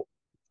about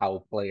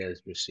how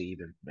players receive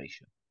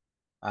information.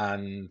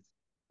 And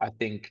I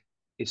think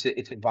it's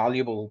a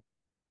valuable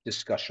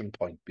discussion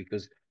point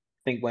because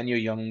I think when you're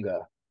younger,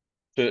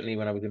 certainly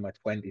when I was in my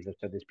 20s, I've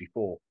said this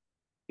before,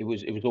 it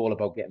was all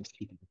about getting a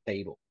seat at the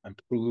table and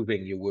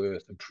proving your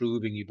worth and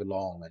proving you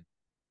belong. And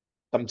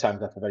sometimes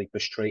that's a very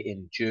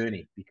frustrating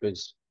journey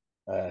because,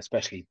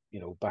 especially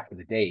back in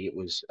the day, it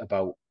was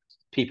about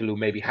people who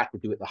maybe had to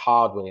do it the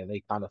hard way, and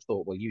they kind of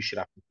thought, well, you should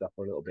have to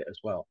suffer a little bit as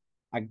well.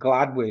 I'm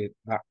glad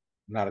that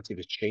narrative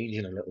is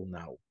changing a little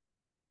now.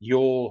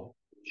 Your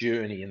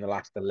journey in the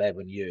last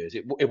 11 years,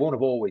 it won't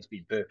have always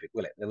been perfect,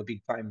 will it? There'll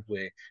be times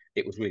where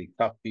it was really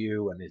tough for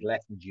you and there's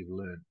lessons you've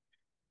learned.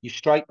 You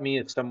strike me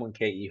as someone,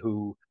 Katie,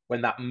 who,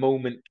 when that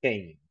moment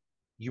came,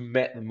 you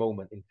met the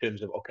moment in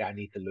terms of, okay, I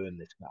need to learn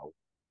this now.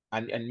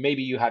 And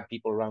maybe you had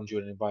people around you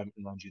and an environment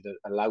around you that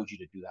allowed you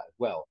to do that as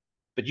well.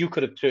 But you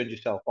could have turned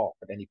yourself off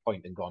at any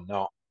point and gone,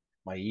 no,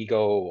 my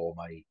ego or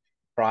my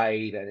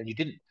pride, and you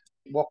didn't.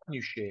 What can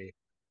you share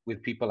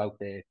with people out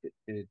there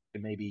to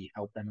maybe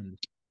help them? And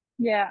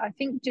Yeah, I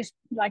think just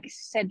like I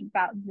said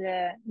about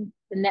the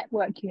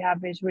network you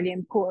have is really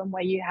important,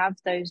 where you have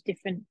those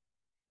different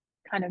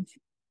kind of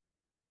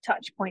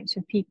touch points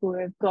with people who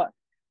have got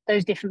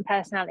those different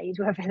personalities,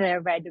 whether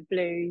they're red or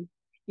blue,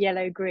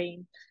 yellow,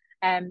 green.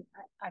 Um,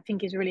 I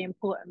think is really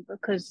important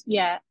because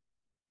yeah,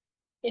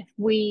 if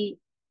we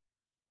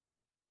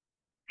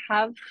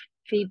have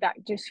feedback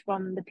just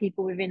from the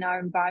people within our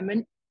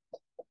environment,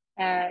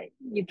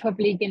 you're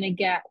probably going to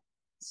get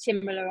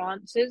similar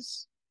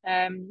answers.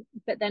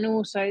 But then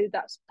also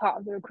that's part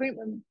of the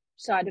recruitment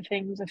side of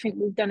things. I think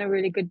we've done a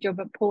really good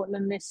job at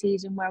Portland this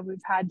season where we've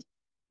had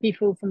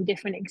people from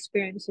different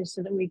experiences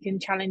so that we can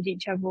challenge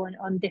each other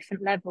on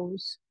different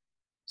levels.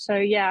 So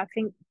yeah, I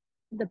think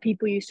the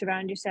people you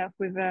surround yourself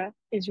with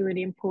is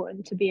really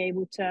important to be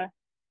able to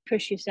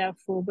push yourself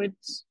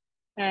forwards.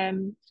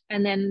 And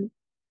then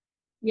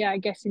yeah, I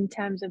guess in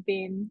terms of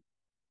being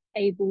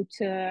able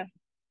to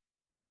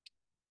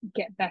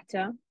get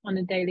better on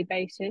a daily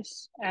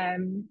basis.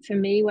 For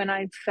me, when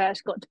I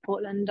first got to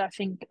Portland, I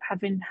think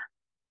having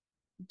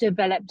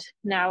developed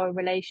now a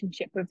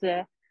relationship with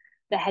the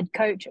head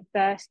coach at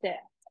first,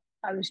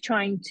 I was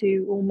trying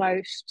to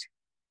almost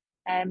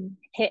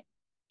hit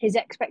his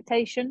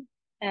expectation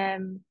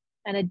and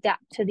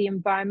adapt to the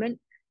environment.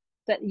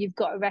 But you've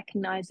got to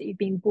recognize that you've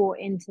been brought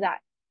into that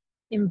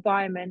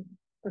environment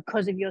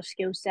because of your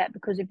skill set,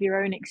 because of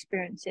your own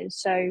experiences.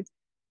 So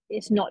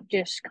it's not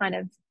just kind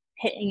of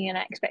hitting an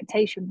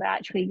expectation, but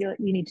actually you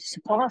need to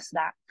surpass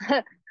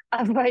that.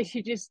 Otherwise,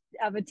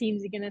 other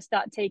teams are going to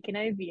start taking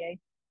over you.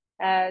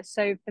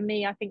 So for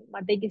me, I think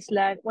one of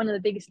the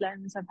biggest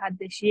learnings I've had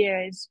this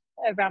year is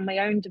around my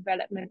own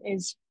development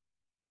is,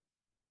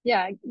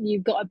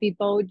 you've got to be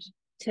bold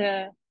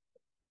to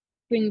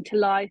bring to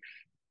life,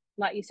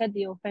 like you said,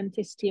 the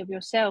authenticity of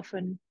yourself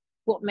and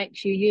what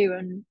makes you you,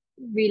 and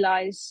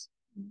realize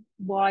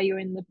why you're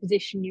in the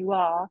position you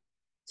are,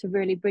 to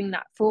really bring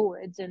that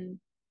forwards and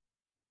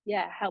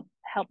help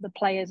the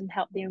players and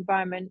help the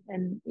environment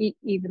and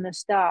even the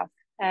staff,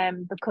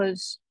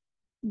 because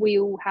we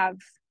all have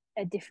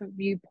a different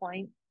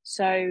viewpoint.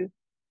 So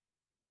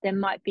there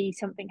might be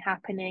something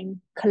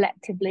happening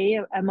collectively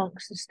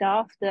amongst the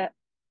staff that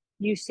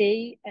you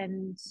see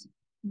and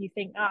you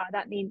think,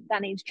 that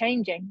needs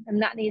changing,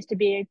 and that needs to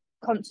be a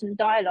constant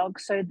dialogue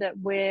so that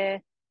we're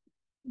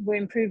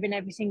improving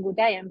every single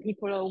day, and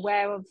people are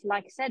aware of,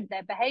 like I said,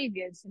 their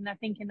behaviors. And I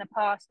think in the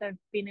past I've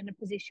been in a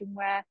position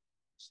where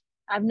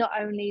I've not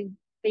only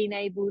been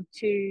able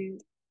to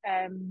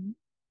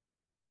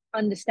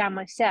understand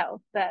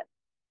myself, but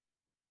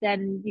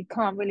then you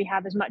can't really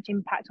have as much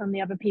impact on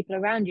the other people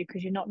around you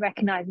because you're not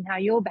recognizing how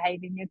you're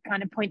behaving. You're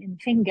kind of pointing the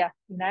finger,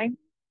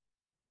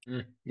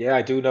 Yeah,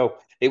 I do know.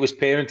 It was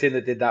parenting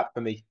that did that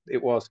for me.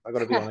 It was. I got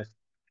to be honest.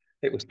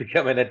 It was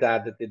becoming a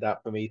dad that did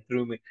that for me.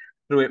 Threw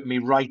me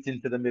right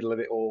into the middle of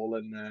it all,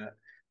 and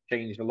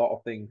changed a lot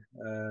of things.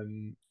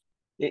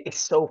 It's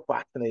so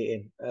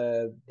fascinating,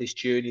 this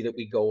journey that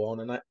we go on,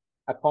 and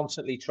I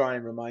constantly try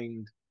and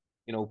remind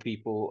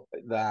people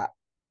that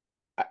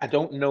I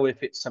don't know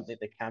if it's something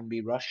that can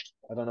be rushed.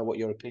 I don't know what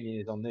your opinion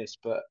is on this,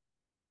 but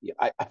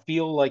I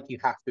feel like you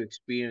have to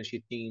experience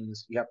your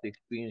teens, you have to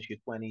experience your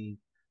 20s,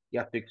 you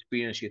have to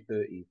experience your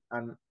 30s.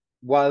 And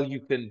while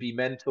you can be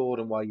mentored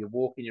and while you're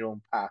walking your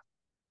own path,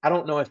 I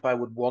don't know if I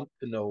would want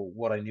to know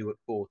what I knew at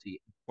 40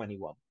 and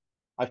 21.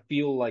 I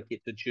feel like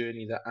it's a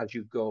journey that as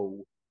you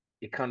go,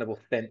 it kind of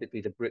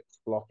authentically, the bricks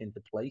block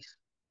into place.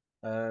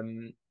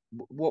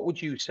 What would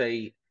you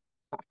say?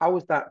 How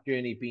has that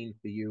journey been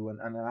for you? And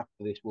then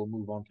after this, we'll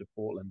move on to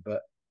Portland.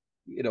 But,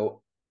 you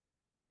know,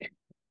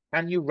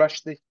 can you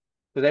rush this?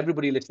 Because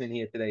everybody listening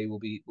here today will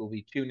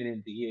be tuning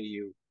in to hear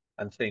you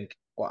and think,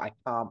 well, I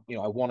can't,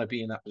 I want to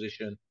be in that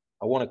position.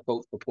 I want to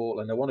coach for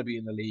Portland. I want to be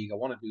in the league. I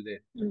want to do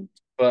this. Mm.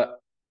 But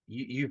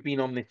you've been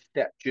on this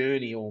step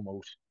journey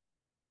almost.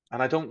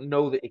 And I don't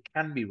know that it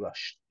can be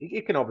rushed.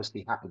 It can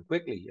obviously happen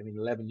quickly. I mean,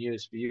 11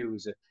 years for you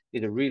is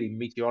a really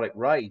meteoric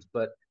ride.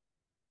 But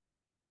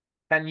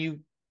can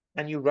you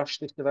can you rush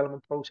this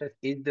development process?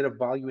 Is there a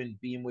value in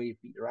being where your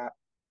feet are at?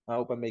 I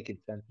hope I'm making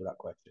sense of that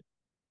question.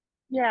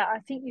 Yeah, I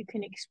think you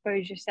can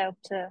expose yourself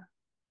to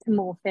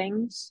more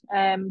things.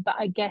 But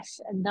I guess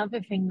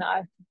another thing that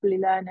I've probably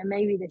learned, and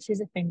maybe this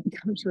is a thing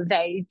that comes with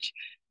age,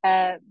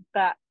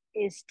 but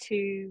is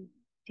to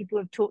people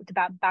have talked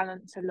about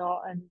balance a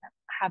lot and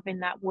having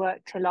that work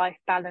to life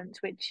balance,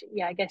 which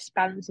I guess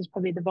balance is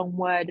probably the wrong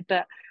word,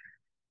 but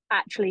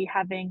actually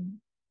having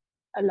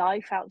a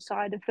life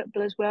outside of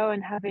football as well,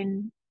 and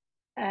having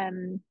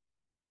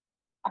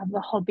other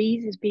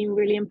hobbies has been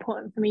really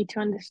important for me to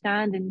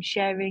understand, and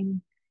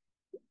sharing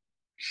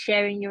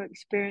your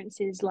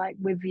experiences like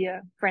with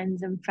your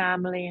friends and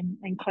family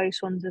and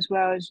close ones as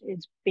well has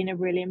been a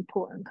really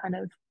important kind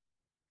of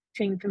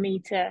thing for me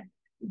to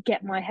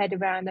get my head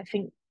around. I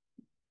think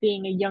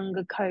being a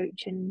younger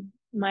coach, and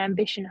my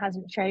ambition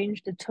hasn't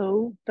changed at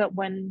all, but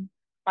when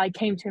I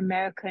came to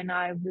America and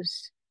I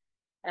was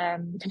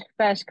the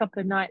first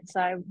couple of nights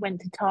I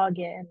went to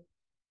Target and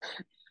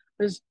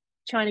was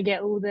trying to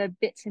get all the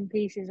bits and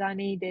pieces I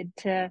needed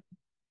to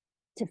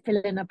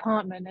fill an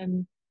apartment,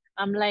 and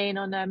I'm laying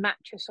on a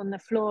mattress on the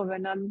floor,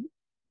 and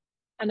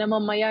I'm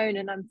on my own,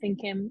 and I'm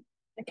thinking,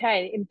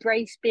 okay,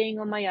 embrace being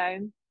on my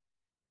own.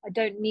 I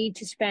don't need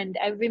to spend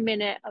every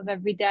minute of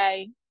every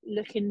day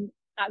looking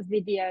at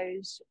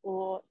videos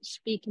or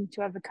speaking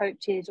to other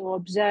coaches or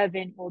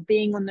observing or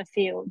being on the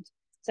field.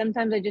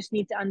 Sometimes I just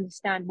need to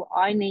understand what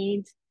I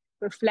need,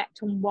 reflect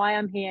on why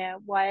I'm here,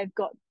 why I've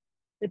got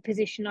the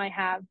position I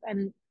have.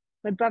 And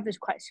my brother's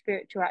quite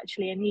spiritual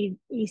actually, and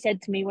he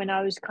said to me when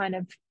I was kind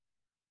of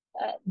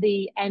at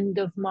the end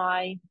of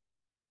my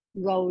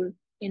role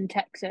in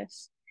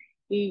Texas,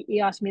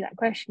 he asked me that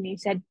question. He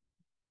said,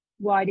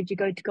 why did you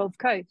go to Gulf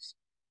Coast?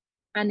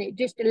 And it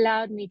just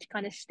allowed me to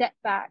kind of step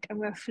back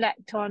and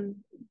reflect on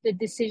the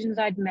decisions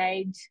I'd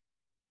made,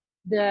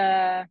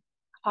 the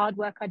hard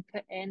work I'd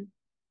put in,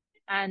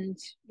 and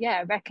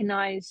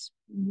recognize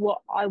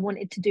what I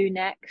wanted to do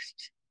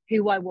next,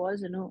 who I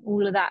was, and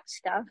all of that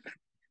stuff,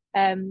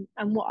 and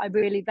what I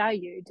really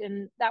valued.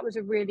 And that was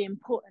a really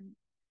important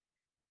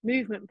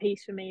movement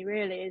piece for me,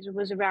 really. It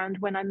was around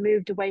when I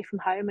moved away from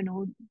home and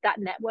all that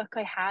network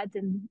I had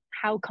and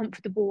how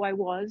comfortable I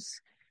was.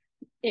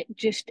 It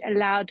just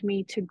allowed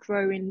me to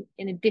grow in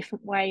a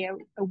different way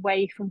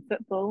away from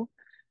football,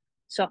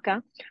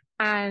 soccer.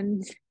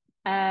 And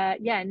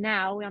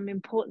now I'm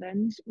in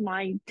Portland.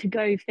 My to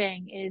go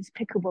thing is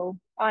pickleball.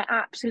 I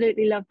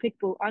absolutely love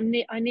pickleball.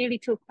 I nearly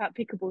talk about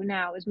pickleball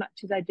now as much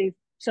as I do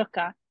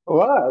soccer.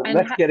 Wow, And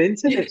let's get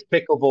into this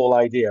pickleball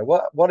idea.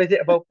 What is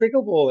it about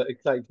pickleball that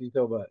excites you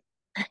so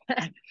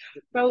much?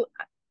 well,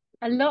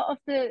 a lot of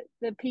the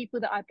people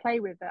that I play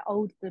with are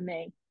older than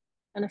me,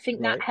 and I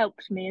think that Right.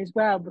 helps me as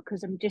well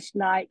because I'm just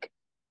like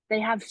they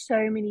have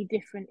so many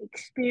different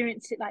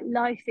experiences, like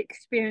life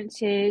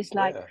experiences.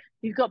 Like Yeah.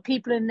 you've got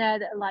people in there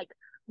that are like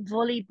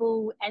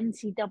volleyball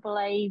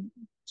NCAA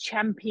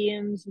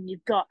champions, and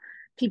you've got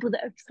people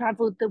that have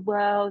traveled the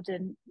world,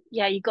 and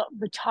yeah, you've got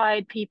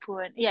retired people,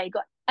 and yeah, you've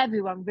got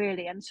everyone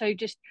really. And so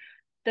just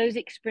those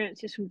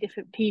experiences from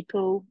different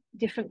people,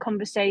 different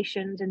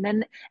conversations, and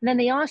then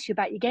they ask you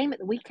about your game at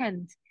the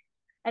weekend,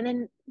 and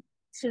then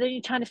so then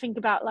you're trying to think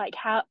about like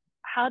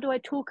how do I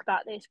talk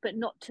about this, but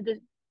not to the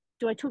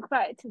do I talk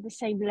about it to the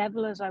same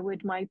level as I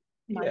would my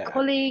Yeah.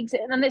 colleagues,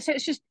 and so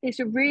it's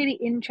a really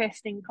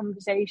interesting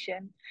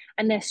conversation,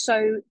 and they're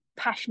so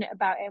passionate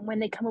about it. And when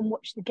they come and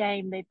watch the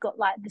game, they've got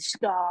like the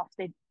scarf,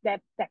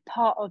 they're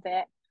part of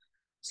it,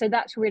 so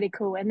that's really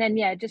cool. And then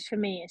yeah, just for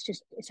me,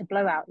 it's a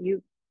blowout.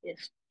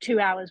 It's 2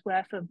 hours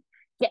worth of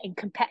getting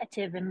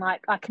competitive, and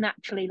like I can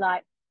actually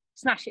like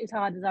smash it as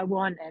hard as I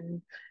want,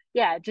 and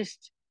yeah,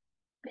 just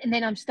and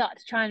then I'm starting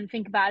to try and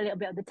think about a little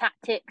bit of the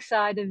tactics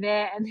side of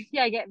it, and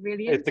yeah, I get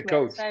really It's the into it.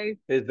 coach. So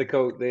There's the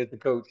coach. There's the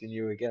coach in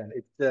you again.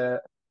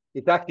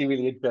 It's actually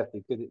really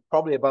interesting because it's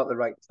probably about the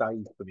right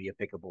size for me a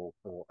pickleball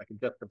court. I can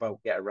just about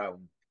get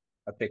around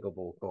a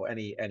pickleball court.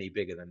 Any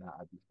bigger than that,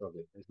 I'd be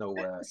struggling.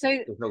 so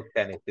There's no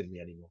tennis in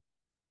me anymore.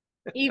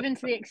 even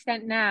to the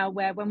extent now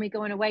where when we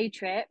go on away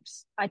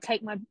trips, I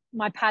take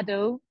my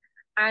paddle,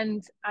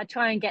 and I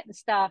try and get the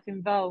staff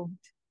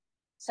involved.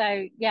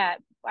 So yeah,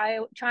 I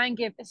try and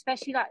give,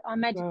 especially like our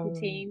medical Um,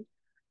 team.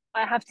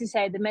 I have to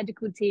say the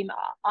medical team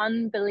are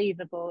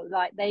unbelievable.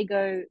 Like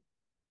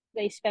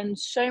they spend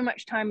so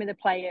much time with the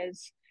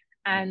players,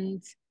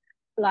 and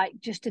like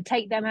just to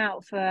take them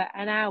out for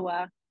an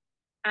hour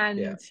yeah,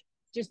 and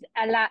just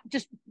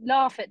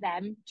laugh at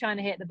them trying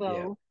to hit the yeah,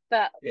 ball,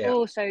 but yeah.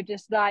 also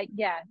just like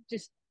yeah,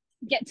 just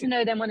get to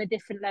know them on a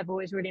different level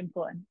is really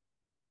important.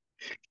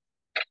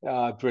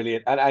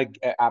 Brilliant. And I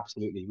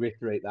absolutely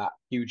reiterate that.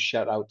 Huge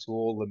shout out to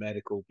all the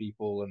medical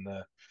people and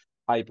the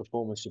high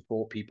performance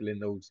support people in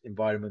those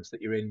environments that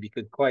you're in.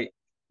 Because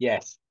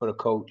yes, for a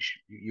coach,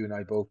 you and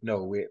I both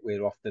know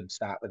we're often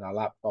sat with our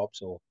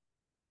laptops or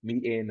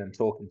meeting and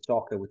talking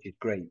soccer, which is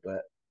great.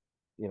 But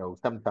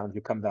sometimes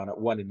you come down at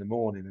 1 in the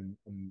morning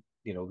and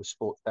the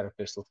sports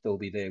therapist will still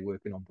be there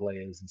working on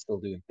players and still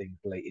doing things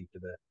late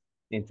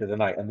into the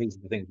night. And these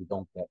are the things we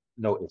don't get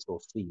noticed or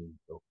seen.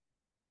 So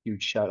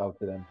huge shout out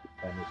to them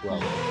as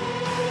well.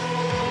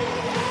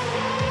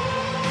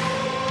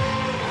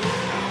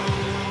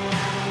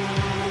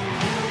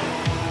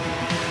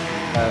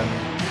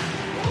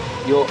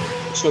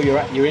 For sure.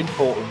 You're in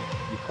Portland.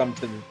 You've come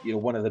to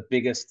one of the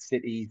biggest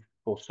cities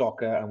for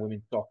soccer and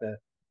women's soccer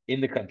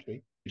in the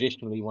country.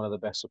 Traditionally, one of the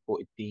best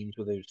supported teams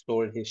with a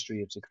storied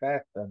history of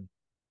success and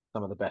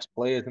some of the best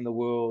players in the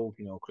world.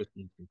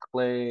 Christine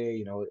Sinclair.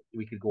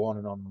 We could go on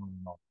and on and on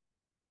and on.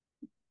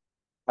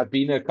 I've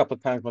been there a couple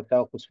of times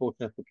myself. Was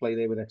fortunate to play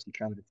there with FC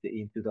Kansas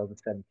City in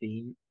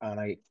 2017, and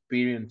I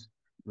experienced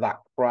that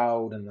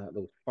crowd and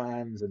those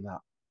fans and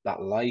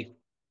that life.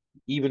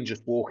 Even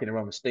just walking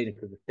around the stadium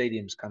because the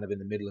stadium's kind of in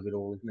the middle of it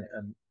all, isn't it?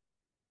 And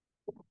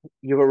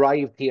you've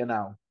arrived here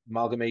now,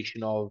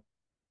 amalgamation of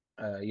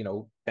 10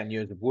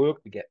 years of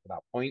work to get to that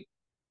point.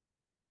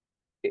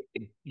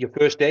 Your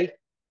first day.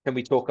 Can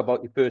we talk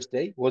about your first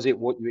day? Was it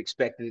what you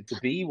expected it to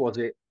be? Was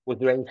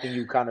there anything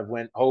you kind of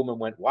went home and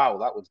went, wow,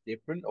 that was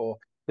different? Or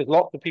because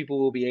lots of people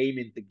will be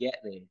aiming to get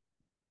there,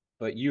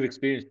 but you've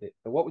experienced it.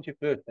 So what was your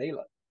first day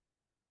like?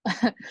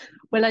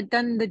 Well, I'd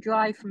done the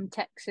drive from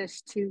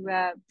Texas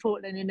to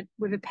Portland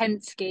with a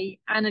Penske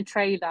and a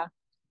trailer.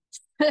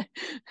 So that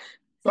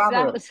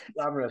Glamorous, was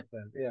glamorous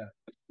then, yeah.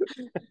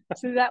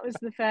 so that was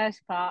the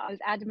first part. I was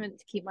adamant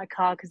to keep my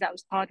car because that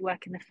was hard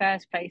work in the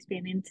first place,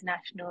 being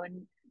international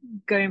and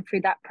going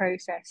through that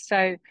process.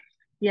 So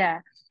yeah,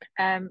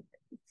 um,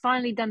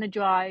 finally done the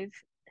drive.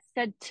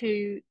 Said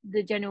to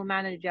the general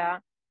manager,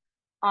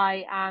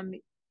 I am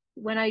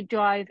when I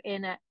drive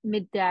in at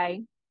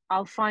midday,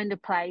 I'll find a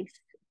place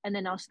and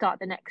then I'll start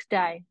the next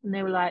day. And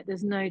they were like,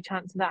 "There's no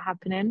chance of that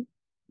happening."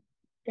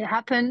 It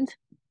happened.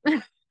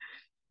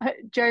 I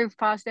drove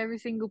past every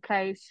single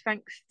place.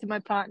 Thanks to my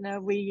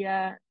partner, we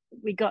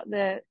got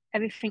the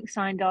everything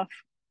signed off.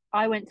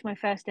 I went to my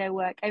first day of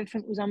work.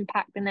 Everything was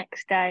unpacked the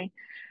next day.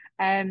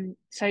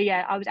 So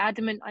yeah, I was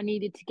adamant I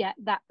needed to get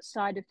that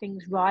side of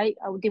things right.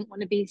 I didn't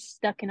want to be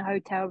stuck in a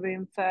hotel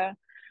room for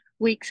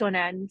weeks on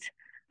end.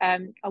 I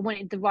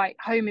wanted the right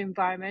home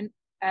environment.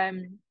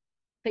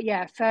 But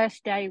yeah,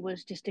 first day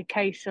was just a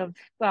case of,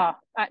 well,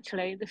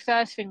 actually, the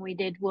first thing we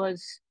did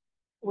was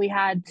we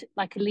had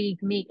like a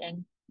league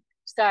meeting.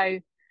 So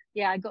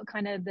yeah, I got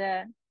kind of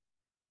the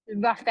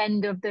rough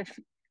end of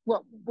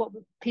what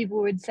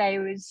people would say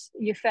was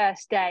your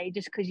first day,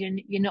 just because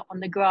you're not on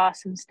the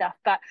grass and stuff.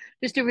 But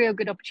just a real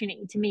good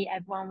opportunity to meet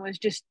everyone. Was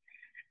just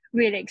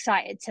really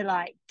excited to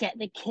like get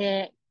the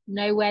kit,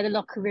 know where the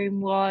locker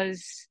room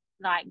was,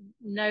 like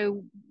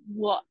know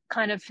what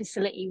kind of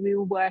facility we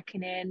were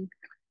working in.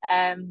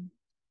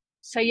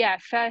 So yeah,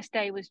 first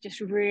day was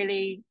just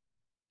really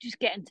just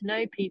getting to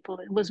know people.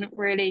 It wasn't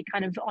really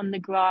kind of on the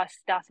grass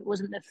stuff. It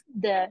wasn't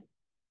the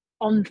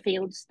on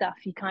field stuff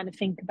you kind of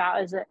think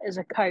about as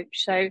a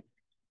coach. So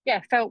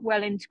yeah, felt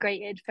well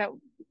integrated, felt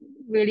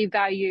really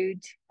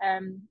valued.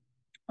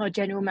 Our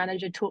general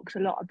manager talks a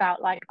lot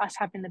about like us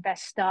having the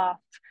best staff.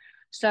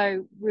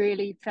 So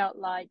really felt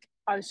like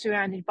I was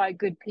surrounded by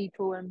good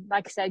people and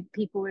like I said,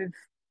 people with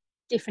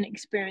different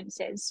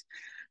experiences.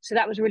 So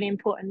that was really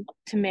important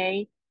to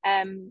me.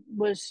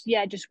 Was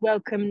yeah, just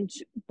welcomed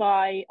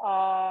by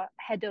our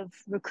head of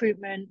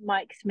recruitment,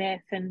 Mike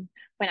Smith, and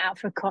went out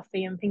for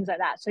coffee and things like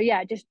that. So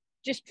yeah,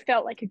 just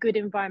felt like a good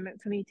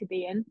environment for me to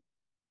be in.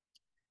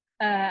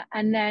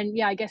 And then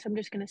yeah, I guess I'm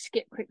just going to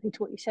skip quickly to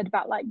what you said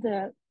about like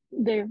the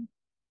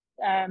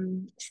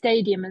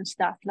stadium and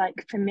stuff.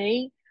 Like for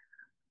me,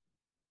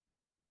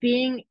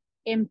 being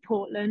in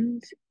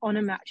Portland on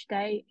a match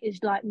day is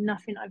like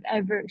nothing I've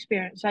ever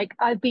experienced. Like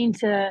I've been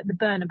to the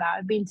Burnabout,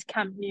 I've been to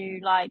Camp Nou.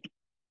 Like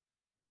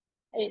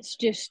it's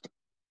just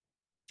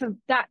for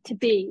that to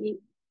be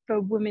for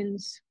a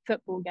women's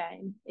football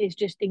game is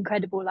just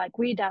incredible. Like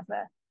we'd have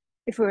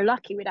if we were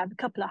lucky, we'd have a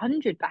couple of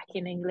hundred back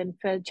in England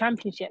for the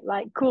championship.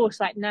 Like, of course,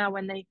 like now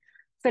when they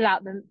fill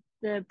out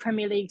the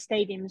Premier League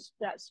stadiums,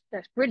 that's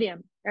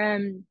brilliant.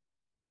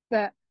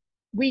 But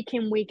week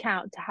in week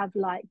out to have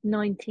like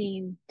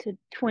 19 to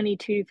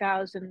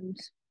 22,000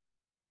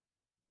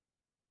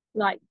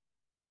 like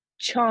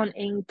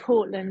chanting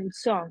Portland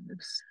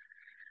songs,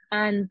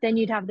 and then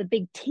you'd have the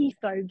big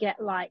tifo get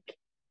like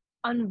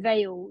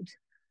unveiled.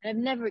 I've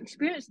never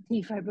experienced a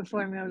tifo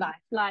before in real life.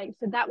 Like,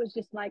 so that was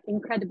just like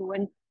incredible.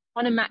 And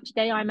on a match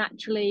day,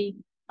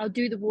 I'll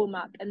do the warm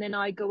up and then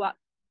I go up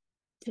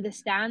to the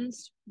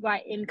stands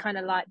right in kind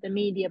of like the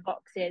media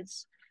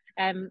boxes,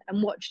 and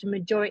watch the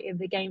majority of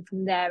the game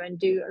from there and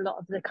do a lot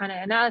of the kind of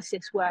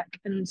analysis work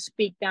and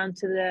speak down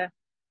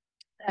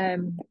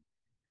um,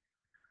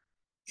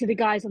 to the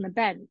guys on the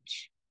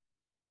bench.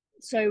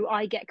 So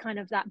I get kind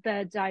of that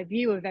bird's eye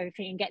view of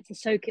everything and get to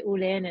soak it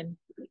all in. And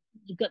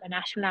you've got the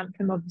national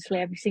anthem, obviously,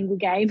 every single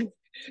game.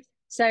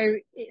 So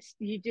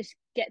you just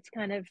get to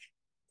kind of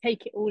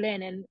take it all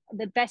in. And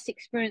the best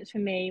experience for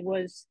me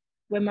was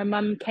when my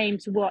mum came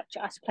to watch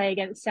us play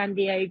against San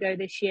Diego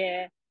this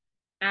year,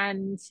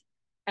 and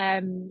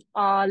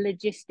our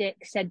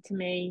logistics said to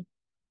me,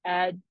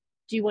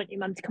 "Do you want your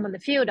mum to come on the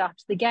field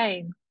after the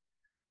game?"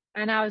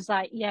 And I was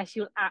like, "Yes,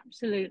 you'll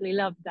absolutely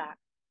love that."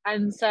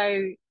 And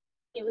so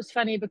it was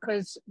funny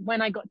because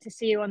when I got to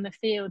see her on the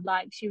field,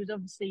 like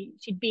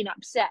she'd been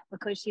upset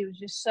because she was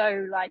just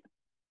so like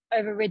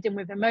overridden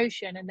with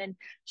emotion. And then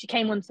she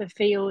came onto the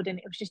field and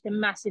it was just a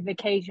massive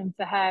occasion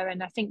for her.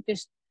 And I think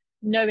just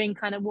knowing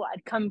kind of what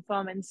I'd come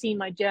from and seen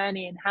my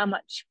journey and how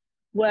much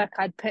work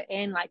I'd put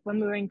in, like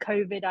when we were in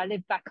COVID, I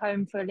lived back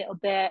home for a little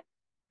bit.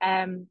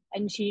 And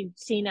she'd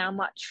seen how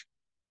much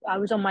I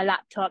was on my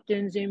laptop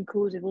doing Zoom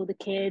calls with all the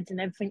kids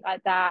and everything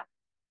like that.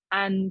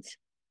 And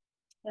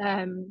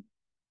um,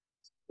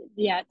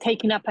 yeah,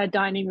 taking up her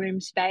dining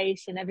room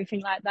space and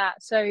everything like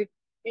that. So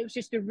it was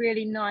just a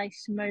really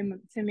nice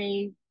moment for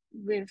me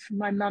with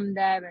my mum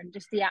there and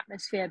just the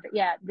atmosphere. But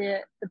yeah,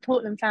 the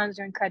Portland fans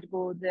are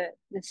incredible. The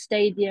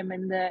stadium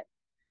and the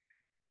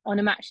on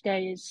a match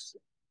day is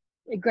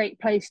a great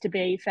place to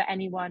be for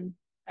anyone,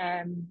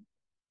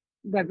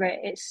 whether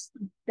it's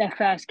their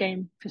first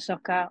game for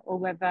soccer or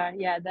whether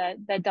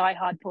they're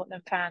diehard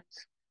Portland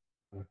fans.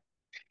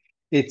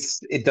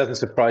 It doesn't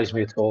surprise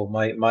me at all.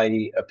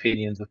 My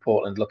opinions of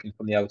Portland, looking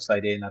from the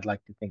outside in, I'd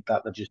like to think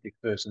that logistics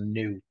person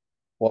knew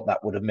what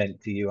that would have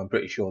meant to you. I'm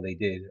pretty sure they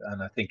did,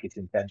 and I think it's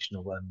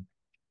intentional. And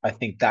I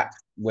think that's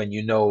when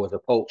you know as a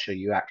culture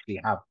you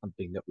actually have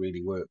something that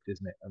really works,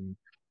 isn't it? And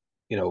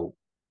you know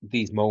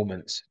these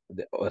moments,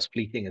 as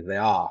fleeting as they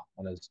are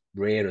and as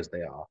rare as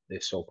they are, they're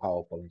so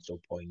powerful and so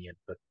poignant.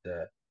 But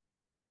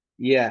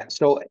yeah,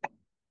 so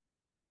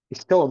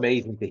it's so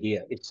amazing to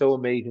hear. It's so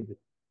amazing to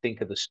think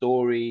of the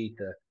story.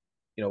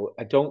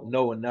 I don't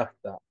know enough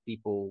that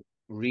people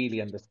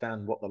really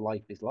understand what the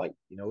life is like.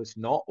 It's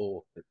not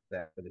all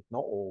success, but it's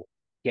not all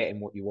getting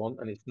what you want,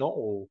 and it's not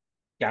all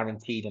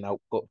guaranteed an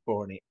output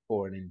for an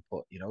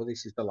input.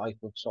 This is the life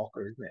of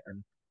soccer, isn't it?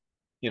 And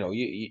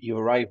you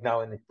arrive now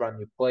in this brand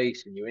new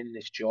place, and you're in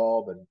this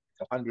job, and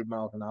it's 100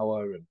 miles an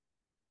hour, and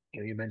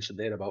you mentioned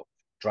there about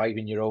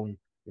driving your own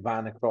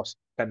van across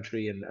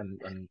country and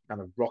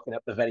kind of rocking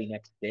up the very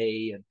next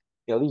day. And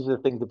these are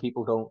the things that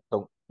people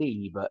don't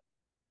see, but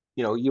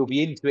you'll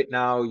be into it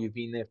now. You've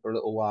been there for a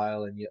little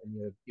while, and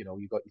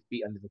you've got your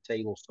feet under the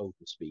table, so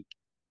to speak.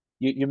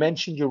 You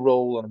mentioned your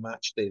role on a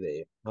match day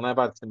there, and I've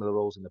had similar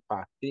roles in the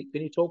past. Can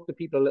you talk to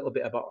people a little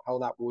bit about how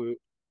that works?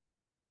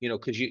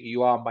 Because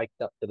you are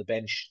mic'd up to the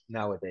bench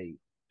nowadays.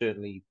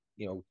 Certainly,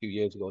 a few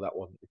years ago that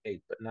wasn't the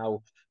case, but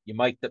now you're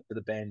mic'd up to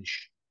the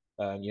bench.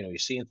 You're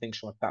seeing things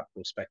from a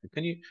tactical perspective.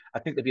 I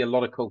think there'd be a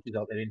lot of coaches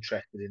out there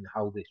interested in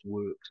how this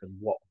works and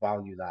what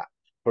value that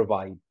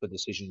provide for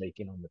decision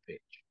making on the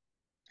pitch.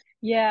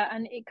 Yeah,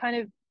 and it kind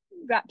of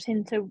wraps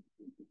into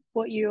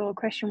what your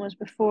question was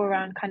before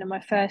around kind of my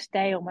first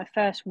day or my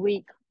first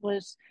week.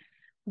 Was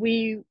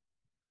we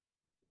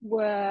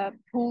were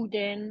pulled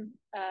in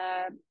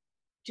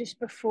just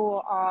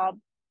before our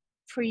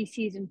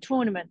pre-season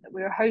tournament that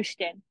we were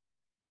hosting.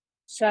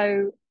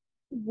 So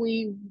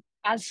we,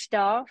 as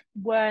staff,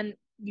 weren't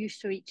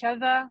used to each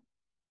other.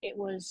 It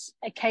was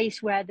a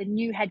case where the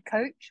new head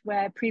coach,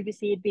 where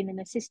previously he'd been an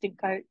assistant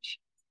coach,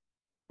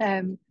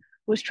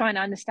 was trying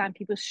to understand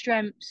people's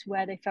strengths,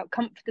 where they felt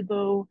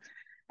comfortable.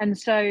 And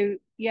so,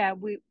 yeah,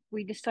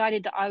 we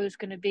decided that I was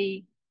going to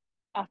be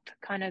up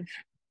kind of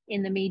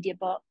in the media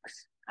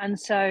box. And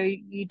so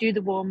you do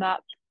the warm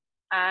up.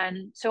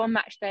 And so on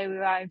match day, we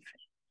arrive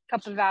a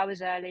couple of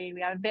hours early.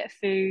 We have a bit of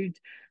food,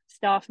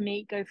 staff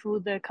meet, go through all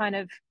the kind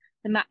of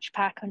the match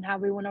pack on how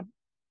we want to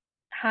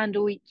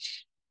handle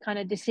each kind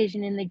of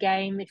decision in the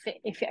game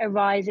if it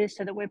arises,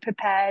 so that we're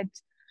prepared.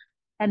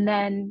 And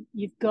then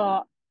you've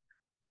got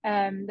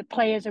the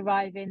players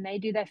arriving, they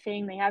do their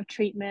thing, they have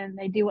treatment,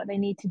 they do what they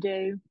need to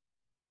do.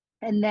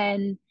 And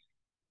then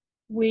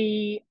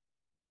we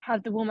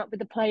have the warm up with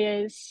the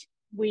players.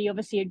 We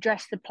obviously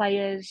address the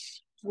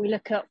players. We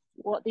look at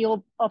what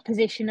the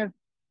opposition have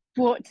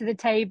brought to the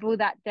table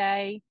that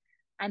day.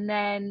 And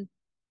then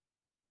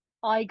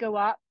I go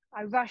up,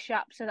 I rush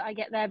up so that I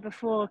get there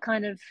before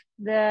kind of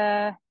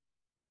the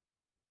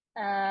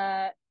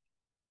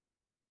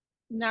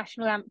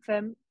national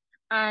anthem.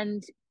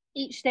 And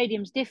each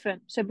stadium's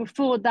different. So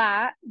before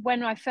that,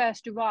 when I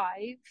first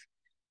arrive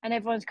and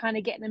everyone's kind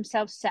of getting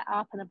themselves set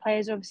up and the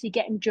players are obviously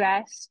getting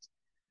dressed,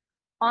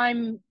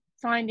 I'm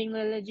finding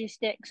the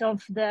logistics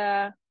of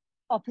the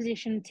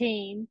opposition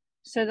team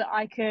so that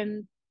I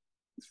can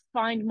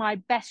find my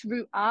best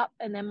route up,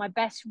 and then my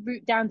best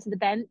route down to the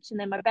bench, and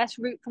then my best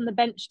route from the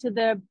bench to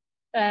the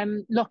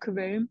locker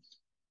room.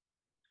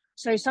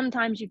 So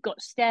sometimes you've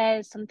got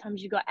stairs,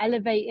 sometimes you've got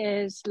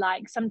elevators,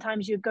 like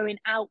sometimes you're going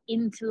out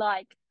into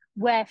like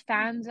where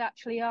fans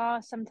actually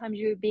are. Sometimes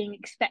you're being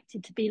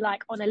expected to be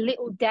like on a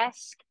little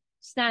desk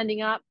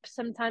standing up.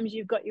 Sometimes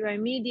you've got your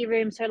own media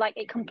room. So like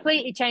it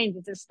completely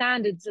changes. The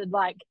standards are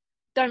like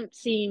don't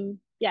seem,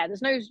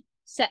 there's no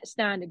set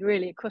standard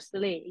really across the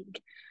league.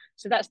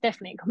 So that's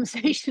definitely a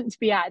conversation to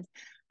be had.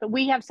 But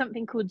we have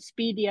something called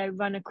Speedio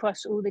run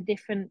across all the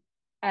different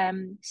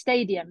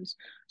stadiums.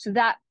 So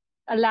that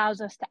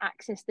allows us to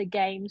access the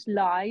games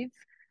live.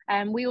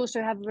 And we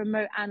also have a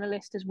remote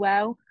analyst as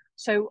well.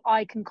 So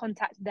I can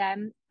contact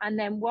them. And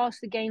then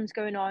whilst the game's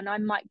going on,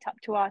 I'm mic'd up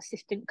to our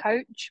assistant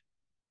coach,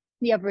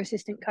 the other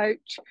assistant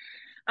coach.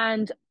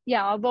 And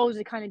our roles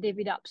are kind of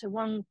divvied up. So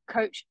one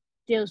coach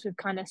deals with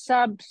kind of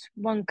subs.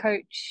 One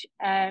coach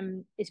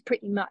is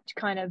pretty much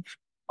kind of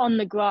on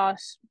the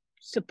grass,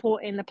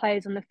 supporting the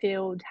players on the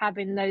field,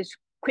 having those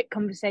quick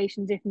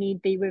conversations if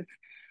need be with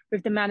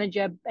the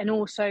manager, and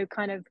also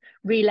kind of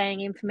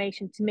relaying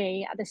information to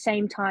me. At the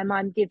same time,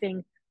 I'm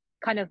giving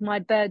kind of my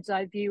bird's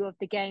eye view of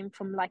the game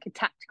from like a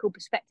tactical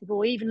perspective,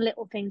 or even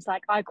little things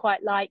like I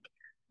quite like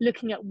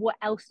looking at what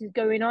else is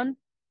going on.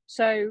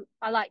 So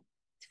I like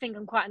to think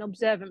I'm quite an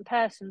observant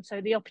person.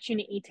 So the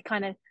opportunity to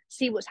kind of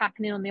see what's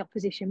happening on the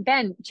opposition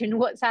bench and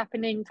what's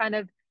happening kind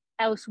of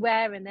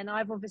elsewhere. And then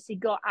I've obviously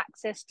got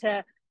access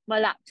to my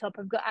laptop.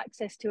 I've got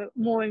access to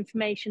more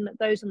information that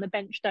those on the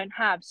bench don't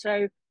have.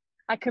 So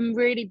I can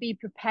really be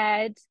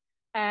prepared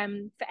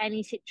for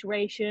any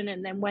situation.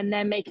 And then when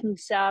they're making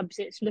subs,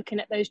 it's looking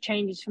at those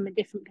changes from a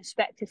different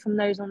perspective from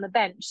those on the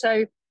bench.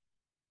 So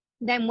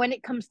then when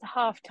it comes to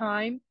half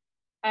time,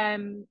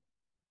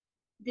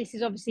 this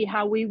is obviously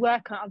how we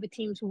work. Other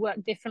teams will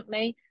work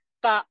differently,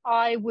 but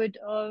I would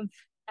have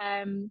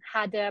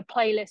had a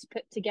playlist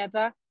put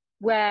together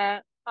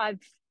where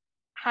I've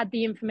had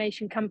the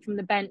information come from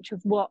the bench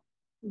of what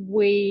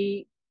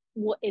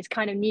is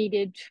kind of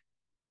needed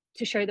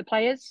to show the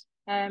players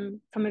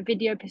from a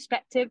video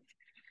perspective.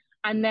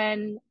 And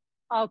then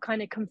I'll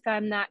kind of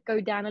confirm that, go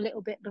down a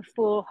little bit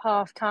before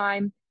half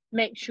time,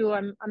 make sure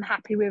I'm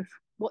happy with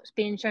what's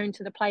being shown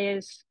to the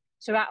players.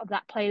 So out of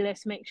that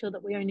playlist, make sure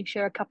that we only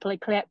show a couple of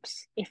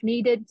clips if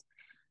needed.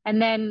 And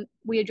then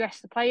we address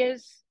the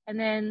players, and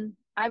then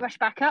I rush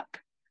back up,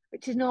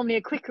 which is normally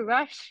a quicker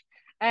rush.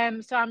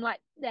 So I'm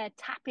like there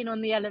tapping on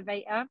the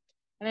elevator.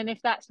 And then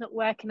if that's not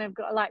working, I've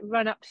got to like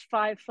run up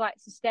 5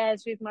 flights of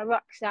stairs with my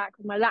rucksack,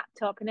 with my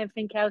laptop and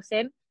everything else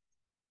in.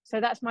 So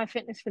that's my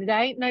fitness for the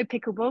day, no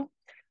pickleball.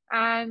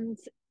 And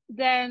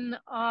then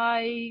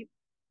I,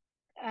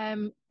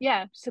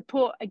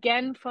 support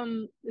again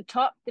from the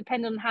top,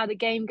 depending on how the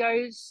game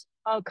goes.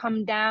 I'll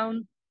come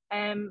down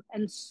and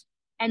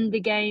end the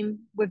game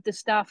with the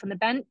staff on the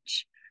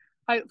bench.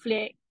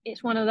 Hopefully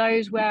it's one of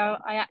those where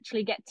I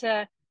actually get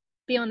to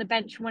be on the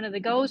bench for one of the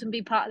goals and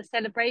be part of the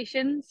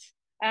celebrations.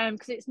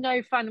 Because it's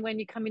no fun when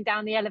you're coming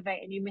down the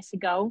elevator and you miss a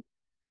goal.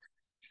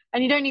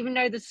 And you don't even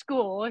know the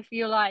score if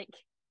you're like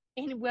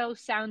in well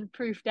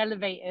soundproofed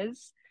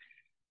elevators.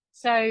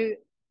 So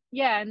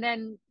and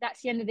then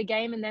that's the end of the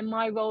game. And then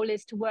my role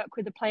is to work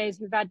with the players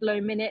who've had low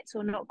minutes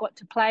or not got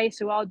to play.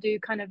 So I'll do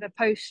kind of a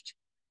post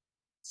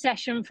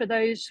session for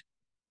those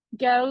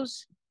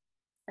girls.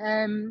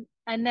 And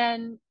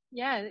then,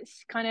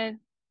 it's kind of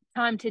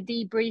time to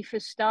debrief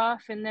as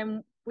staff. And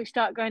then we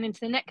start going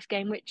into the next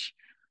game, which,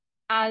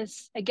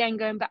 as again,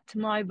 going back to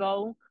my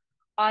role,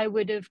 I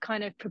would have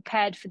kind of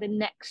prepared for the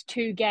next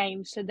 2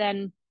 games. So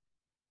then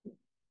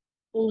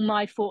all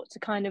my thoughts are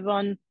kind of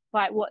on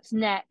like what's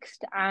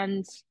next,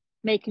 and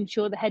making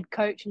sure the head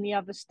coach and the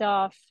other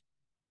staff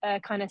are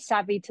kind of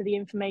savvy to the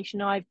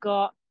information I've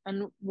got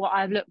and what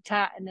I've looked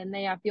at, and then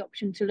they have the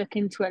option to look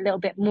into it a little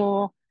bit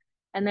more,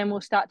 and then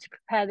we'll start to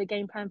prepare the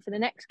game plan for the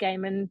next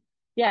game. And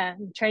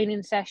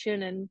training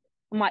session, and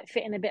I might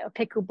fit in a bit of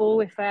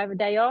pickleball if I have a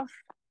day off,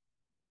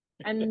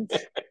 and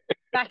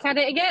back at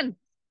it again.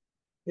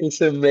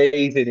 It's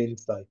amazing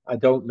insight. I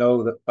don't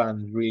know that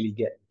fans really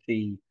get to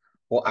see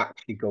what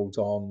actually goes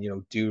on,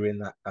 during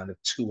that kind of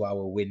 2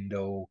 hour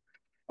window.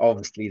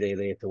 Obviously, they're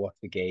there to watch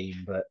the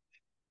game, but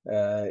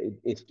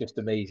it's just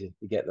amazing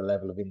to get the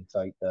level of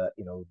insight that,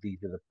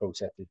 these are the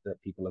processes that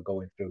people are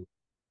going through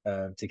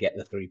to get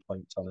the 3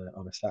 points on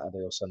a Saturday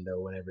or Sunday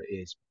or whenever it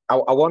is. I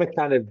want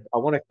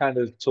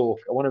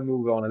to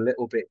move on a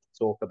little bit to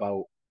talk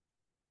about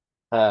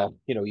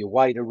your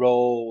wider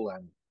role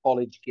and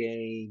college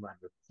game and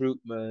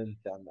recruitment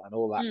and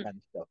all that kind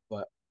of stuff.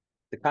 But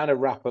to kind of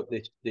wrap up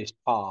this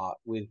part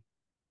with,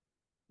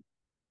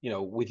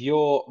 with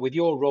your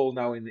role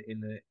now in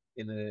the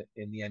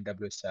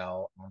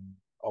NWSL, and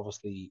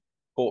obviously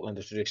Portland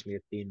is traditionally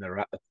a team that are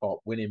at the top,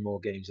 winning more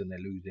games than they're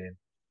losing.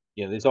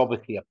 There's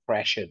obviously a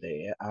pressure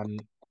there,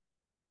 and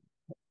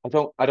I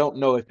don't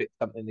know if it's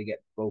something that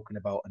gets spoken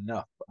about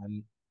enough.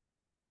 And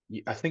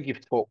I think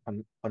you've talked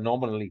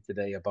phenomenally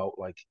today about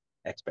like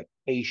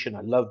expectation.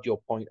 I loved your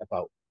point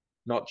about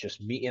not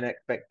just meeting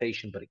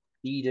expectation, but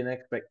exceeding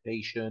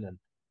expectation.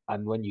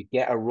 And when you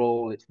get a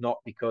role, it's not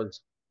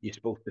because you're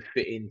supposed to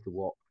fit into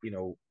what,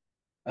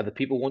 other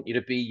people want you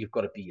to be. You've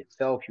got to be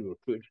yourself. You're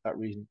recruited for that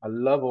reason. I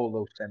love all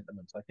those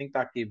sentiments. I think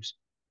that gives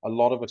a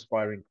lot of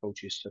aspiring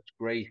coaches such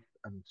grace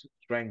and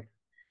strength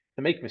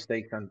to make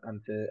mistakes and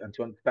to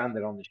understand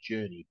they're on this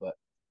journey. But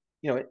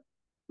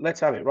let's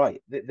have it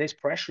right. There's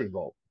pressure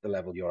involved at the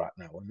level you're at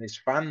now, and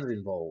there's fans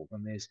involved,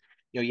 and there's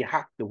you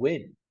have to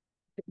win.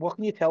 What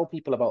can you tell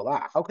people about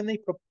that? How can they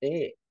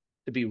prepare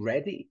to be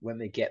ready when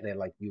they get there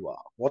like you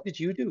are? What did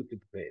you do to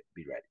prepare to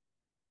be ready?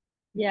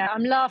 Yeah,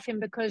 I'm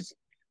laughing because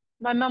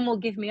my mum will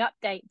give me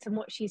updates on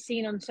what she's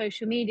seen on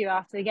social media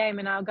after the game,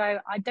 and I'll go,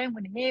 I don't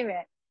want to hear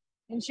it.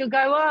 And she'll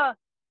go, oh,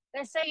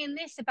 they're saying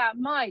this about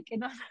Mike.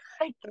 And I'm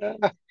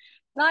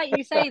like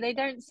you say, they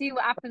don't see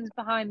what happens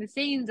behind the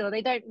scenes, or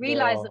they don't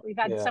realize that No, we've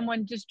had yeah,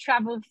 someone just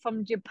travel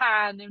from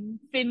Japan and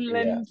yeah,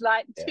 Finland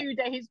like yeah, 2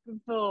 days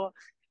before.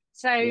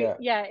 So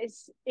yeah.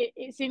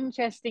 it's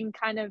interesting,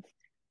 kind of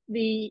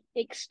the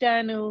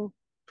external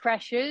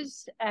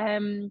pressures.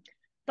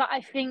 But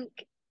I think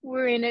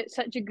we're in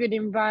such a good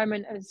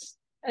environment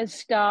as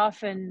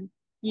staff, and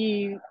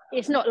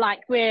it's not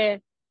like we're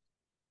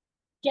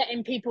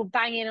getting people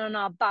banging on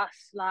our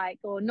bus, like,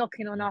 or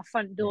knocking on our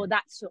front door,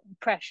 that sort of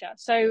pressure.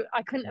 So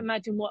I couldn't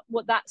imagine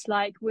what that's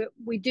like.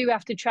 We do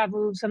have to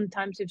travel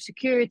sometimes with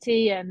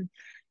security, and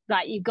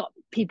like you've got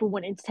people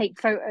wanting to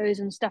take photos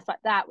and stuff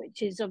like that,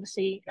 which is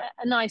obviously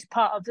a nice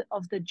part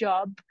of the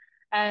job.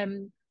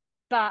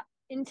 But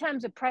in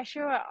terms of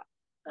pressure,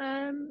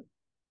 I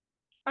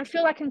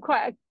feel like I'm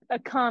quite a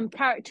calm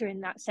character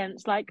in that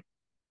sense. Like,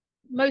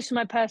 most of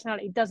my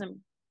personality doesn't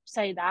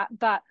say that,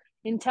 but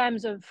in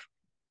terms of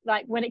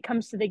like when it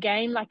comes to the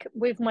game, like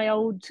with an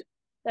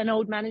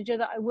old manager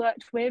that I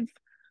worked with,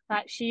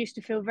 like she used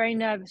to feel very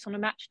nervous on a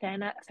match day,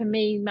 and for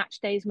me, match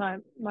day is my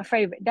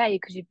favorite day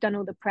because you've done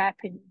all the prep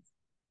and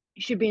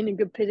you should be in a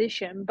good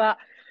position. But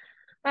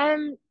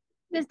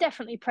there's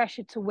definitely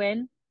pressure to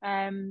win.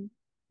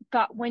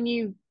 But when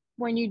you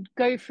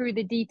go through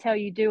the detail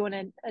you do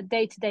on a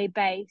day-to-day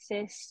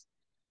basis,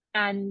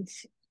 and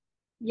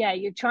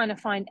you're trying to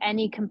find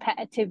any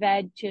competitive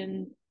edge,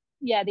 and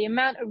the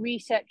amount of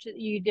research that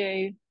you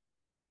do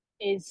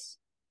is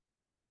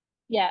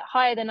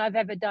higher than I've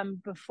ever done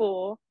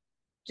before,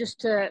 just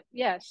to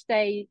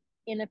stay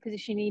in a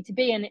position you need to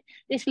be. And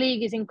this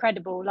league is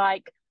incredible.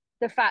 Like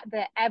the fact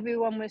that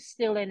everyone was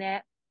still in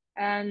it,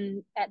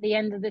 and at the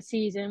end of the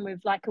season with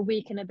like a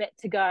week and a bit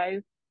to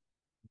go,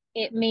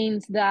 it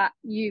means that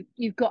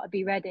you've got to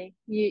be ready.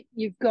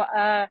 You've got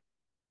to,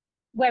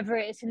 whether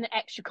it's an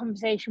extra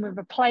conversation with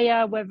a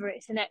player, whether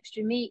it's an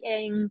extra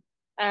meeting,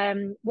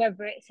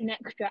 whether it's an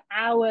extra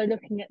hour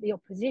looking at the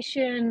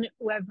opposition,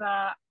 whether,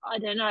 I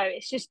don't know,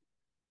 it's just,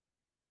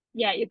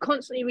 you're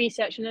constantly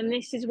researching. And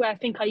this is where I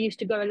think I used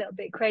to go a little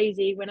bit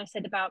crazy when I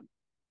said about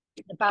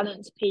the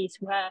balance piece,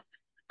 where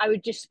I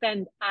would just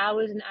spend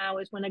hours and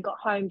hours when I got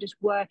home just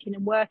working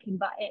and working,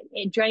 but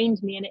it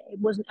drains me, and it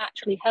wasn't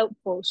actually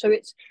helpful. So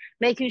it's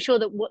making sure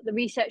that what the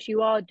research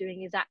you are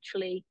doing is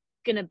actually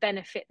going to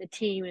benefit the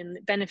team and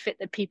benefit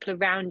the people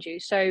around you.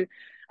 So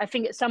I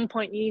think at some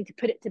point you need to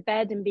put it to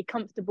bed and be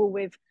comfortable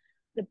with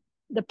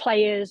the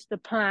players, the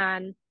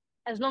plan,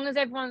 as long as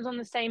everyone's on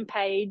the same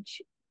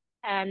page,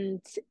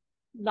 and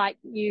like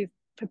you've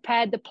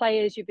prepared the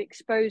players, you've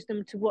exposed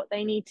them to what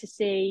they need to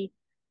see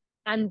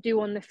and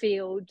do on the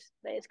field.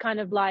 It's kind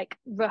of like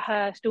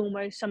rehearsed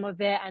almost some of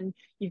it, and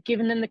you've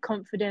given them the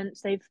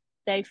confidence.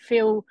 They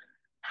feel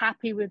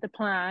happy with the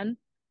plan.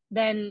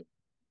 Then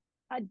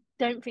I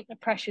don't think the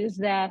pressure is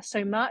there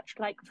so much.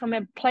 Like from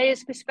a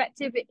player's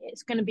perspective,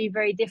 it's going to be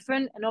very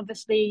different. And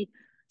obviously,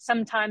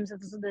 sometimes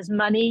there's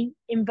money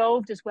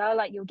involved as well.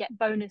 Like you'll get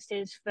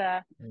bonuses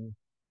for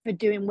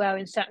doing well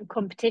in certain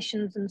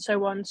competitions and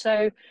so on.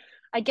 So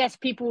I guess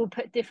people will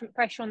put different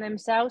pressure on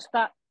themselves.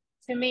 But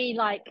for me,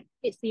 like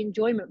it's the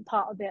enjoyment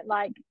part of it.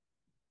 Like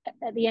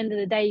at the end of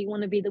the day, you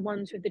want to be the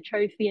ones with the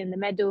trophy and the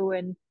medal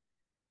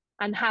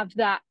and have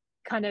that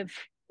kind of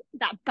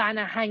that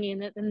banner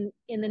hanging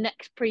in the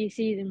next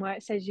pre-season where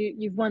it says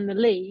you've won the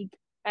league.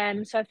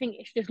 So I think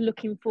it's just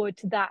looking forward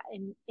to that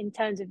in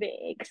terms of it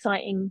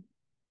exciting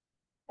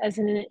as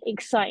an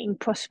exciting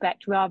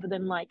prospect rather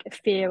than like a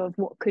fear of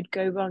what could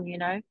go wrong, you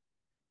know?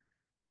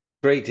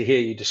 Great to hear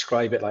you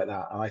describe it like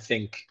that. And I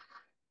think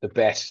the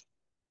best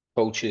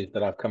coaches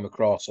that I've come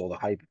across, or the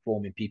high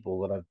performing people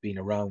that I've been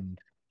around,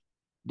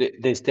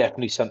 there's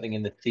definitely something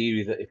in the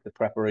theory that if the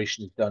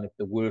preparation is done, if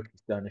the work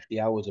is done, if the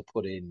hours are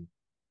put in,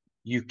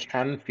 you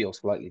can feel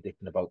slightly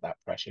different about that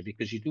pressure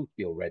because you do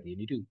feel ready,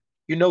 and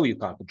you know you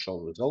can't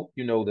control the result.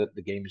 You know that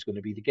the game is going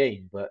to be the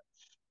game, but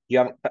you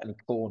haven't cut any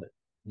corners,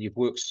 and you've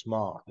worked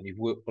smart, and you've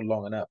worked for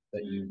long enough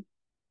that you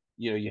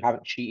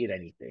haven't cheated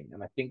anything.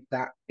 And I think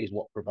that is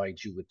what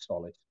provides you with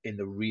solace in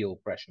the real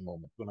pressure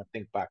moments. When I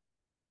think back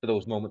to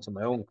those moments in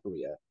my own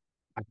career,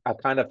 I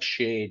kind of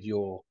shared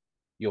your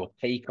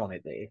take on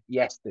it there.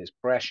 Yes, there's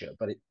pressure,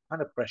 but it's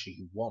kind of pressure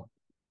you want.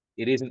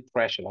 It isn't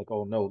pressure like,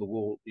 oh no, the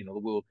world's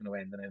going to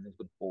end and everything's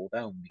going to fall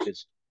down,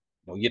 because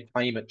your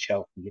time at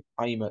Chelsea, your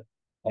time at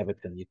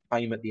Everton, your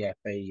time at the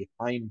FA, your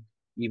time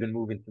even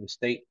moving to the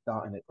States,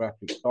 starting at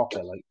grassroots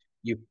soccer, like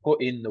you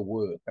put in the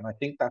work. And I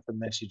think that's a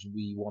message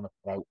we want to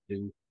put out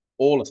to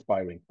all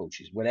aspiring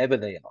coaches, wherever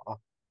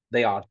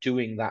they are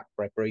doing that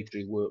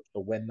preparatory work.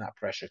 So when that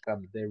pressure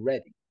comes, they're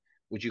ready.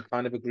 Would you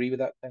kind of agree with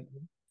that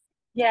sentiment?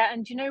 Yeah,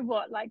 and you know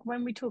what? Like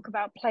when we talk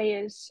about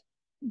players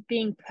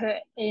being put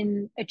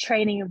in a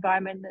training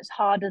environment that's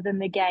harder than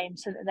the game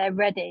so that they're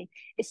ready,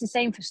 it's the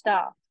same for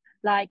staff.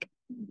 Like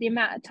the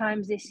amount of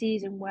times this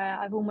season where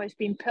I've almost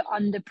been put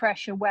under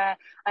pressure where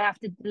I have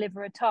to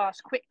deliver a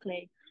task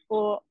quickly,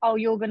 or oh,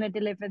 you're going to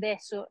deliver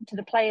this or to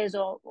the players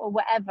or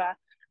whatever,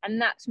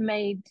 and that's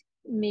made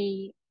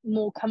me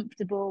more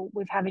comfortable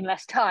with having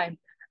less time.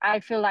 I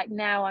feel like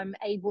now I'm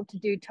able to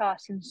do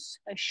tasks in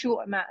a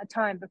short amount of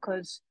time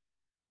because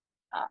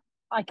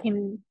I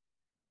can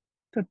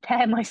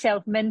prepare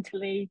myself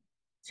mentally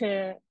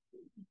to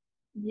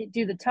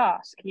do the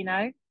task, you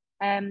know.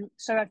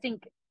 So I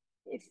think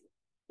if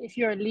if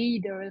you're a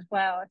leader as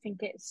well, I think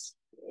it's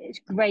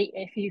great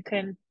if you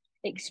can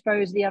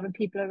expose the other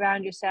people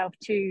around yourself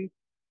to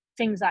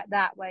things like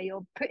that where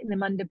you're putting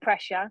them under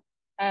pressure,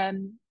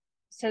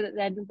 so that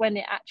then when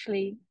it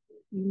actually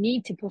you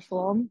need to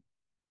perform,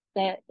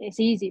 that it's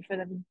easy for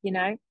them, you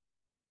know.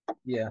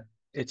 Yeah,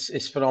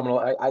 it's phenomenal.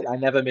 I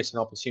never miss an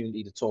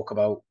opportunity to talk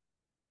about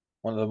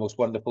one of the most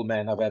wonderful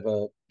men I've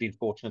ever been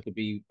fortunate to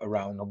be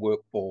around and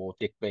work for,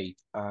 Dick Bate.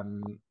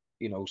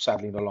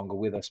 Sadly no longer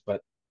with us.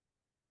 But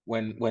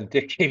when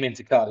Dick came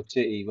into Cardiff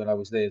City, when I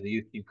was there, the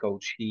youth team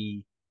coach,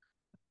 he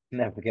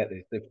never forget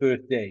this. The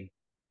first day,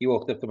 he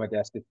walked up to my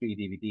desk with three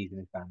DVDs in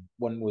his hand.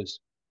 One was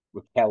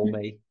Raquel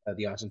May,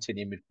 the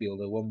Argentinian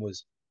midfielder. One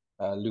was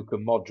Luka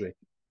Modric,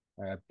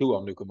 two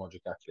on Luka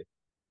Modric actually.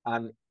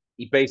 And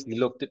he basically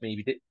looked at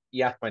me.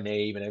 He asked my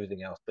name and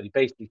everything else, but he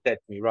basically said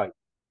to me, "Right,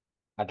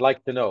 I'd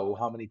like to know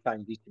how many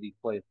times each of these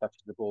players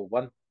touches the ball,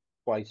 once,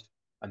 twice,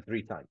 and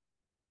three times.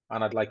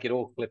 And I'd like it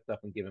all clipped up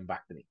and given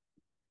back to me.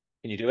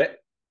 Can you do it?"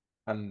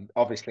 And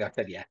obviously I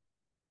said, yeah.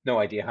 No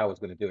idea how I was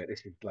going to do it.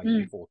 This is like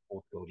Mm. before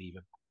fourth code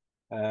even.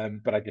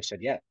 But I just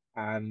said, yeah.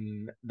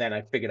 And then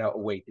I figured out a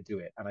way to do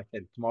it. And I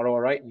said, tomorrow,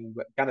 all right? And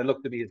he kind of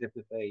looked at me as if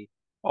to say,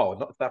 oh,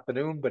 not this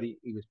afternoon, but he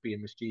was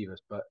being mischievous.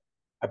 But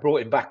I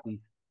brought him back these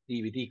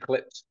DVD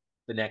clips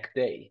the next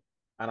day.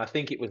 And I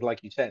think it was,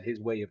 like you said,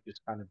 his way of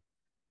just kind of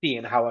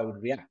seeing how I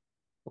would react.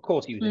 Of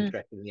course, he was Mm.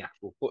 interested in the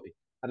actual footage.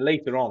 And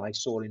later on, I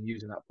saw him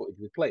using that footage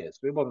with players.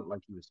 So it wasn't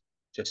like he was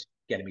just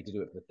getting me to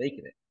do it for the sake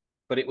of it.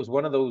 But it was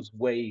one of those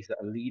ways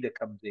that a leader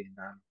comes in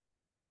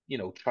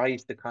and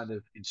tries to kind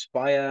of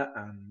inspire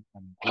and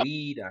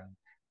lead and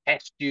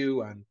test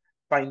you and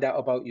find out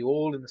about you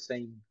all in the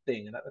same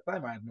thing. And at the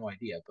time, I had no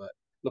idea. But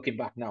looking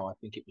back now, I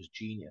think it was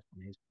genius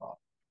on his part.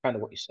 Kind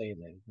of what you're saying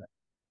there, isn't it?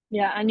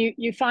 Yeah, and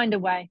you find a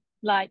way.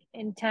 Like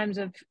in terms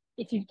of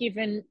if you've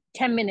given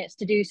 10 minutes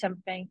to do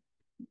something,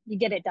 you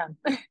get it done.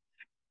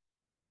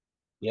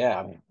 Yeah,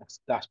 I mean,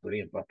 that's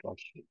brilliant. But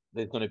like,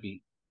 there's going to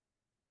be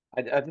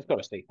I just got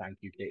to say thank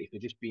you, Katie, for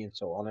just being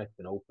so honest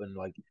and open.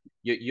 Like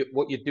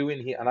what you're doing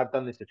here, and I've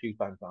done this a few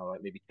times now,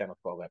 like maybe 10 or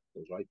 12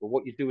 episodes, right? But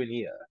what you're doing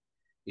here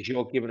is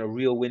you're giving a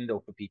real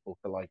window for people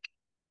to like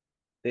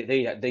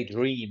they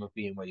dream of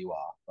being where you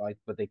are, right?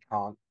 But they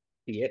can't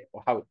see it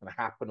or how it's going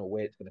to happen or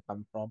where it's going to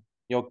come from.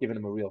 You're giving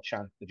them a real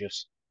chance to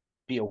just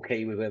be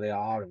okay with where they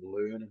are and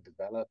learn and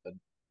develop. And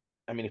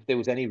I mean, if there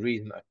was any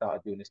reason that I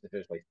started doing this in the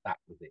first place, that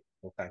was it.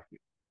 So thank you.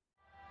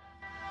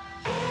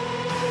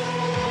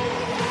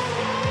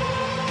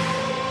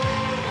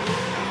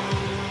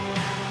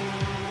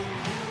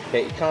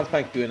 Katie, can't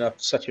thank you enough.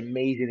 Such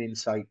amazing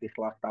insight this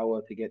last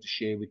hour to get to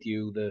share with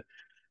you the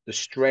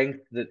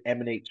strength that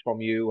emanates from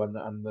you and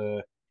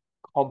the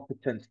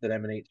competence that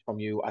emanates from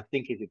you. I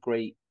think is a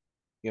great,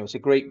 it's a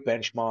great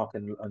benchmark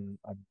and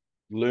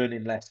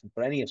learning lesson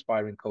for any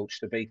aspiring coach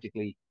to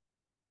basically,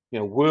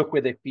 work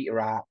where their feet are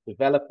at,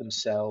 develop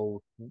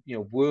themselves,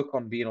 work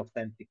on being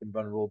authentic and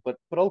vulnerable, but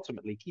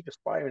ultimately keep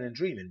aspiring and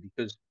dreaming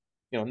because,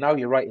 now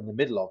you're right in the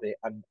middle of it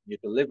and you're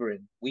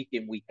delivering week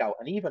in, week out.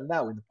 And even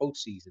now in the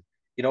postseason,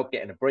 you're not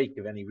getting a break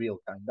of any real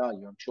kind, are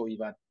you? I'm sure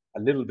you've had a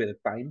little bit of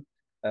time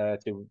to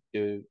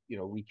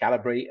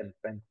recalibrate and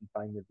spend some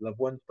time with loved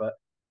ones. But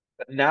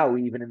now,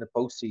 even in the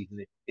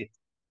postseason, it's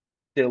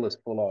still as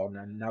full on.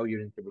 And now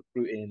you're into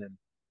recruiting and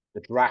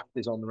the draft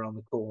is on around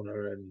the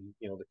corner and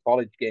the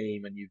college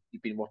game and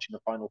you've been watching the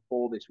Final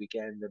Four this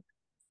weekend. And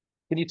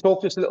can you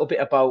talk to us a little bit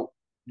about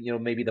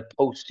maybe the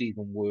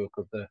postseason work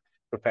of the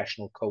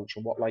professional coach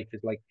and what life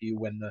is like for you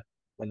when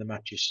the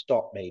matches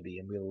stop maybe,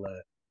 and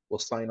we'll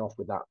sign off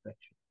with that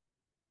section.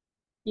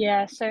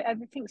 Yeah, so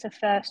everything's a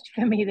first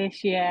for me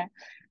this year.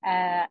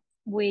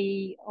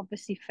 We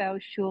obviously fell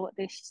short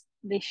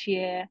this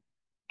year,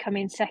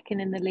 coming second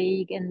in the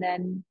league, and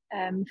then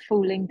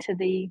falling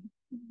to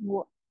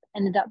what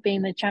ended up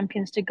being the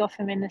champions to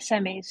Gotham in the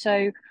semi.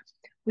 So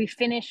we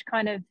finished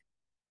kind of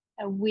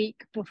a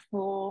week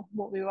before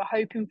what we were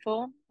hoping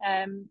for,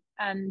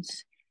 and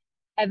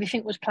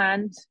everything was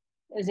planned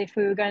as if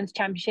we were going to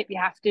championship. You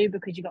have to,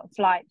 because you got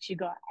flights, you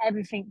got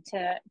everything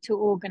to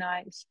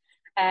organise.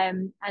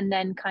 And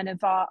then kind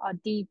of our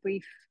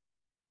debrief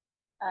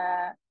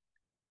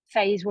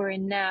phase we're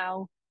in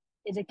now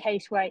is a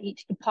case where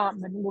each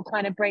department will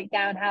kind of break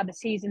down how the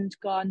season's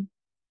gone.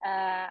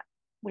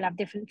 We'll have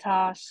different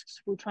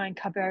tasks. We'll try and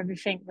cover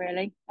everything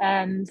really,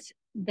 and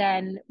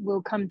then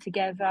we'll come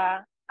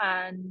together.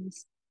 And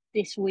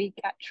this week,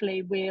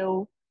 actually,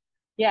 we'll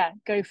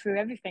go through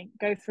everything,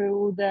 go through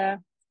all the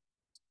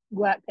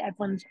work that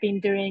everyone's been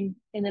doing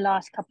in the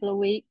last couple of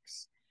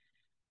weeks,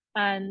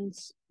 and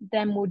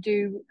then we'll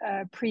do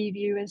a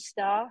preview as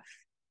staff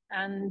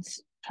and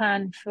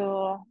plan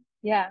for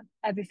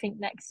everything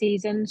next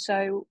season.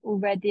 So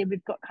already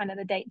we've got kind of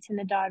the dates in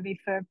the diary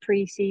for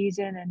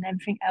pre-season and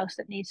everything else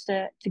that needs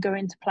to go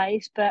into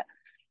place. But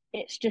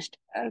it's just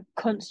a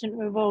constant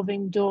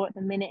revolving door at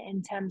the minute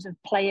in terms of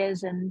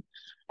players and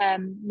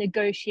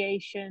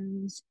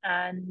negotiations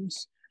and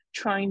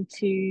trying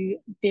to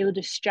build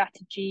a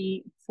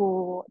strategy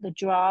for the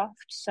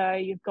draft. So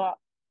you've got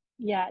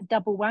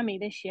double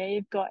whammy this year.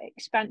 You've got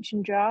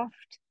expansion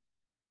draft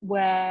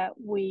where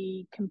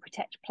we can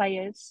protect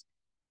players,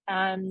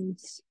 and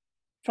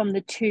from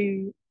the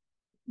two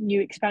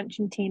new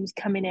expansion teams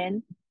coming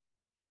in,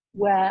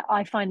 where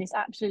I find this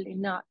absolutely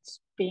nuts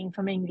being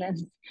from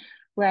England,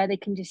 where they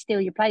can just steal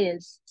your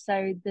players.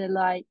 So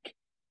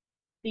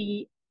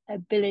the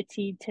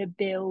ability to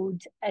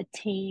build a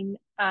team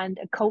and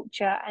a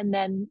culture and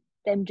then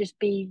them just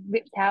be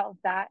ripped out of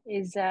that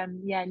is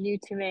new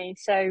to me.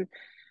 So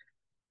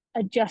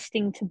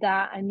adjusting to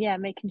that and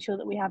making sure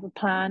that we have a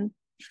plan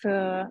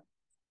for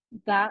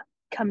that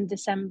come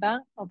December,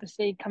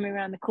 obviously coming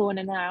around the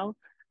corner now.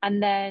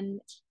 And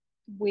then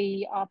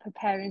we are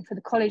preparing for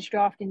the college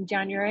draft in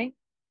January.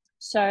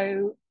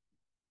 So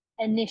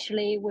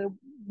initially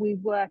we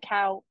work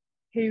out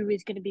who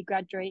is going to be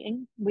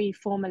graduating. We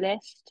form a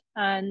list,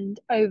 and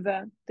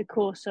over the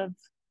course of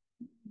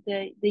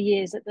the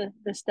years that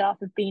the staff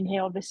have been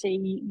here, obviously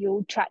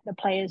you'll track the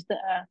players that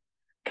are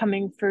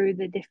coming through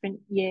the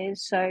different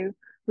years. So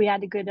we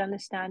had a good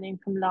understanding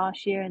from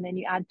last year, and then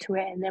you add to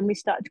it, and then we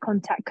started to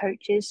contact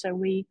coaches. So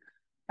we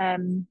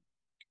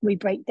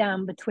break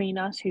down between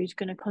us who's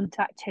going to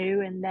contact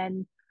who, and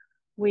then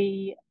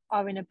we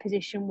are in a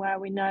position where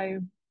we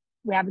know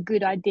we have a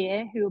good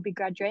idea who will be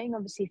graduating.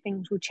 Obviously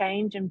things will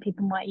change and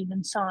people might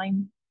even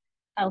sign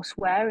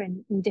elsewhere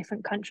in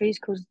different countries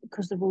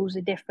because the rules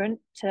are different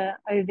to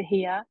over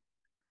here.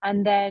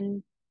 And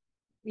then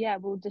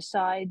we'll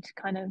decide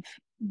kind of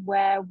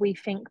where we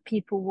think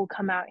people will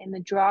come out in the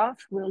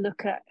draft. We'll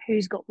look at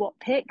who's got what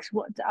picks,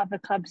 what do other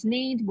clubs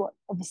need, what,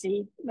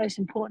 obviously most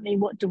importantly,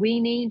 what do we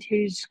need,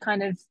 who's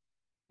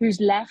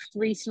left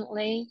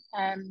recently,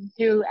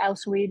 who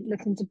else are we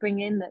looking to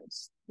bring in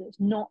that's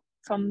not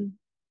from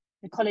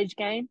the college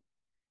game.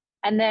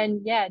 And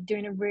then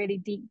doing a really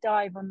deep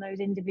dive on those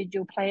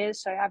individual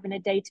players. So having a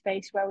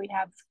database where we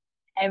have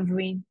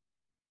every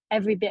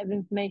bit of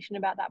information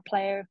about that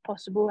player if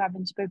possible,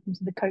 having spoken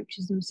to the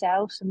coaches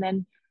themselves. And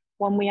then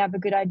when we have a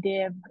good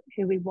idea of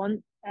who we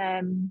want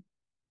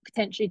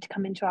potentially to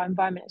come into our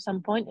environment at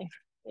some point,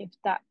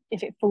 if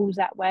it falls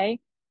that way,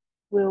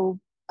 we'll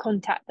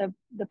contact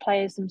the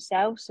players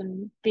themselves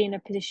and be in a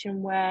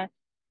position where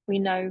we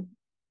know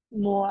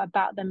more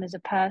about them as a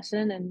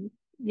person and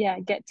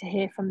get to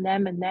hear from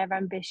them and their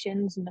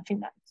ambitions, and I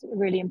think that's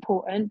really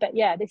important. But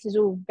yeah, this is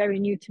all very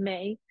new to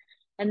me,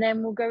 and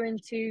then we'll go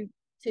into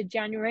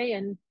January,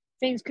 and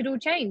things could all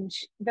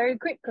change very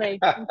quickly,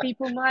 and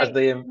people as might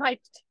they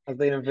might. as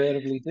they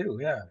invariably do.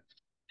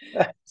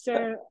 Yeah.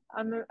 So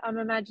I'm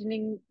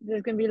imagining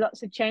there's going to be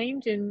lots of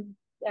change and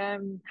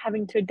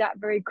having to adapt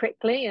very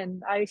quickly,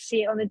 and I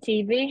see it on the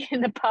TV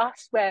in the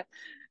past where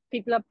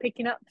people are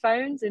picking up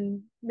phones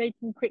and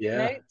making quick Yeah.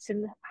 notes,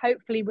 and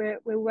hopefully we're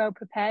well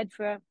prepared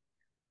for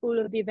all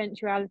of the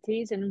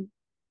eventualities, and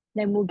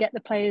then we'll get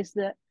the players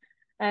that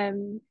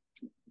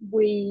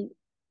we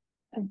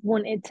have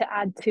wanted to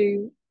add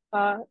to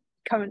our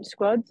current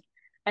squad,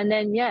 and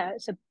then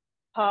it's a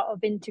part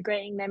of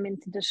integrating them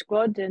into the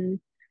squad and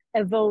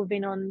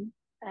evolving on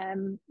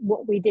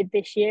what we did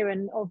this year,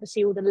 and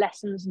obviously all the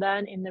lessons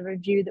learned in the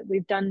review that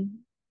we've done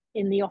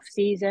in the off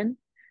season,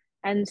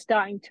 and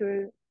starting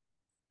to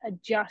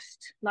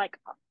adjust like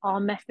our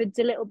methods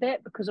a little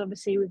bit, because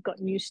obviously we've got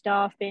new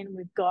staff in,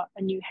 we've got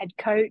a new head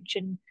coach,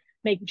 and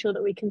making sure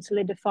that we can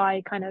solidify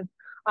kind of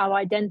our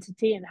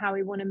identity and how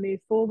we want to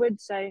move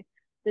forward. So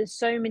there's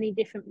so many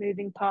different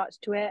moving parts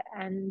to it,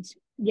 and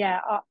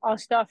our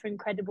staff are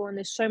incredible, and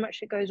there's so much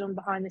that goes on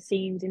behind the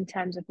scenes in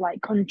terms of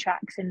like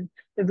contracts and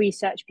the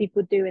research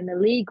people do in the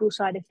legal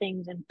side of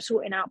things, and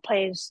sorting out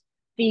players'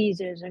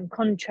 visas and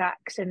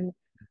contracts, and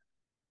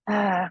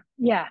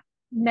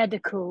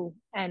medical,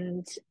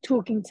 and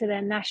talking to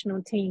their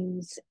national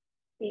teams.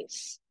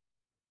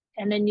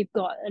 And then you've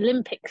got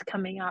Olympics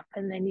coming up,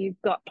 and then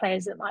you've got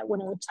players that might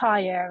want to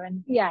retire,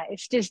 and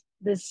it's just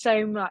there's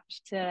so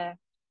much to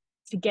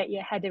get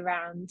your head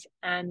around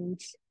and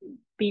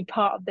be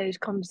part of those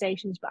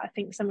conversations. But I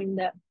think something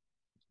that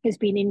has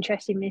been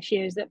interesting this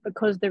year is that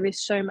because there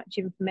is so much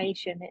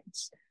information,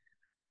 it's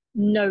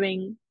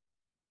knowing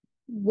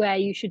where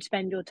you should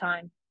spend your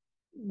time,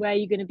 where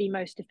you're going to be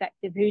most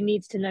effective, who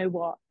needs to know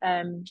what,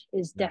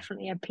 is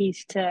definitely a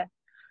piece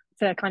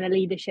for kind of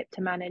leadership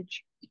to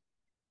manage.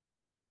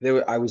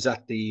 I was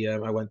at the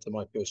I went to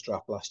my first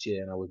draft last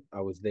year, and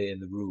I was there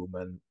in the room,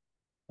 and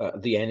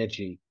the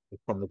energy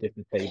from the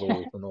different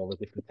tables and all the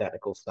different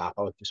technical staff.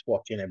 I was just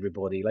watching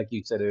everybody, like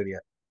you said earlier,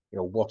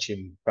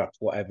 watching perhaps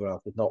whatever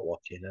else is not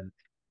watching, and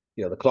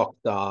the clock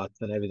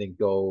starts and everything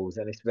goes,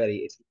 and it's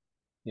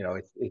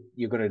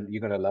you're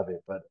gonna love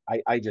it. But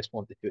I just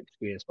wanted to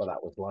experience what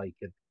that was like,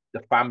 and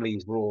the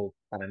families were all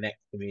kind of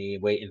next to me,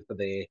 waiting for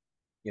their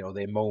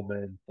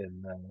moment,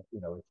 and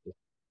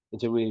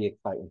it's a really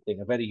exciting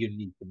thing, a very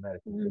unique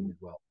American thing as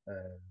well.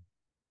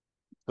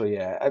 So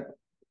yeah,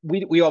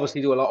 we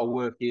obviously do a lot of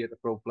work here at the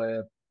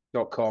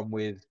ProPlayer.com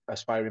with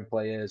aspiring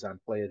players and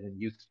players in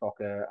youth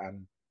soccer,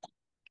 and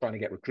trying to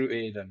get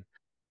recruited. And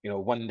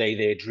one day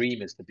their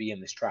dream is to be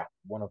in this draft,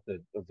 one of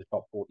the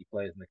top 40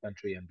 players in the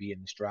country, and be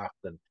in this draft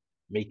and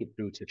make it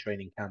through to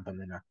training camp,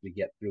 and then actually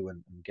get through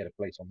and get a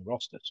place on the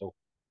roster. So,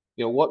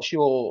 what's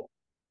your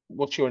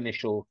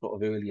initial sort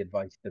of early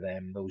advice to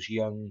them, those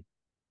young,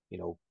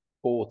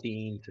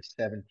 14 to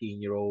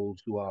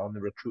 17-year-olds who are on the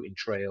recruiting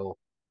trail,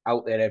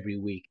 out there every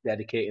week,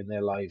 dedicating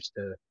their lives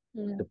to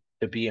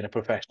being a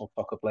professional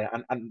soccer player?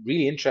 And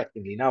really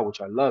interestingly now,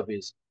 which I love,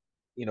 is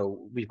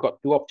we've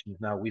got two options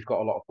now. We've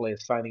got a lot of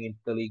players signing into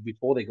the league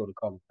before they go to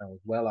college now,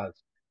 as well as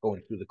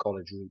going through the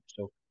college route.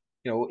 So,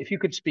 if you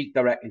could speak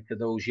directly to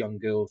those young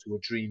girls who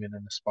are dreaming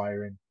and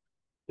aspiring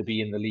to be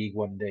in the league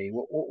one day,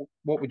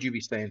 what would you be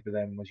saying to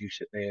them as you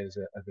sit there as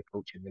a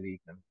coach in the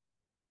league now?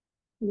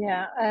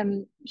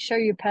 Show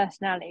your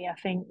personality. I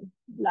think,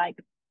 like,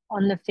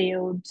 on the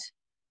field,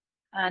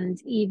 and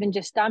even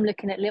just I'm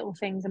looking at little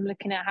things. I'm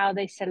looking at how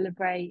they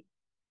celebrate.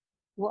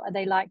 What are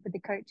they like with the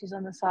coaches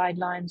on the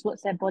sidelines?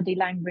 What's their body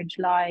language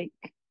like?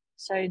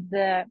 So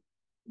their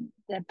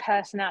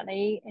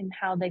personality and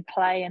how they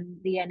play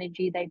and the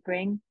energy they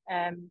bring.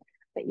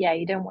 But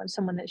you don't want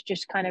someone that's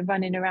just kind of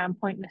running around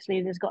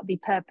pointlessly. There's got to be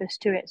purpose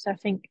to it. So I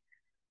think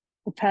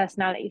the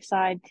personality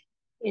side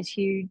is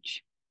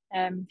huge.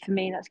 For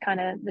me, that's kind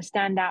of the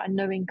standout, and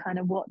knowing kind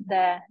of what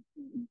their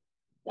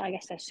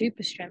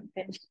super strength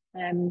is.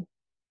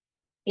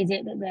 Is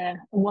it that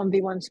they're a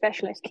 1v1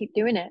 specialist? Keep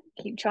doing it,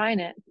 keep trying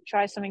it,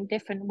 try something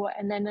different.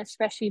 And then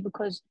especially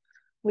because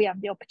we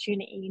have the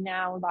opportunity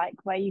now, like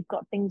where you've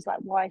got things like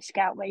Y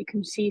Scout, where you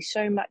can see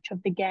so much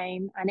of the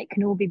game, and it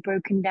can all be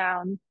broken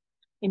down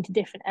into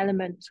different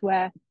elements,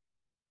 where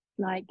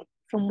like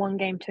from one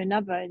game to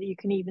another, you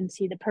can even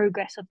see the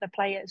progress of the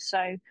players.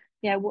 So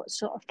what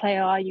sort of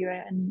player are you,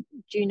 and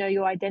do you know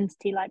your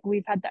identity? Like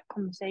we've had that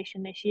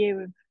conversation this year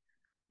with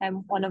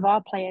one of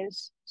our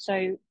players.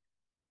 So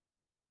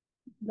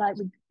like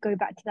we go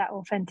back to that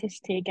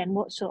authenticity again.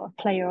 What sort of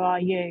player are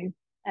you?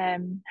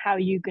 How are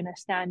you going to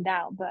stand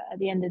out? But at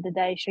the end of the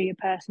day, show your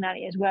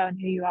personality as well, and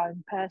who you are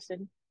in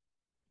person.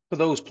 For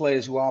those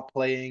players who are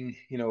playing,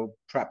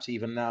 perhaps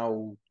even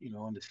now,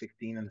 on the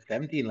 16 and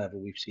 17 level,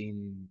 we've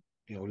seen,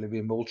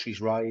 Olivia Moultrie's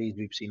rise.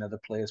 We've seen other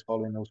players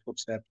following those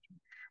footsteps.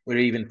 We're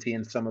even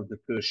seeing some of the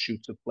first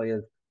shoots of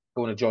players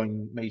going to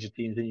join major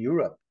teams in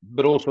Europe,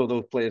 but also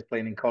those players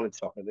playing in college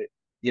soccer.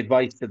 the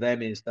advice to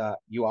them is that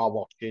you are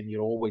watching,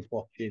 you're always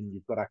watching,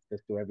 you've got access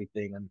to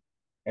everything, and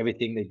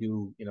everything they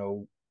do,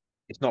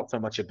 it's not so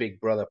much a big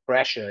brother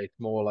pressure. It's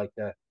more like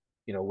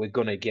we're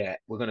gonna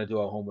do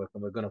our homework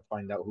and we're gonna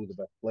find out who the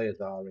best players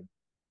are,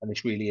 and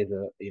this really is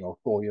a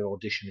 4-year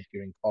audition if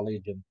you're in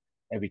college, and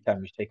every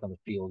time you take on the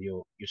field,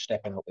 you're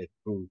stepping out there to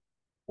prove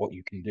what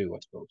you can do, I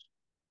suppose.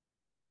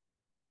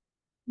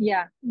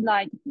 Yeah,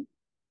 like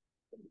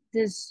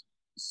there's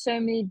so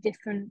many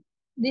different.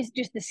 This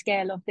just the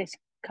scale of this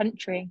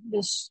country.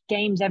 There's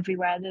games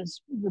everywhere.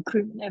 There's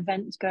recruitment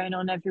events going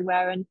on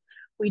everywhere, and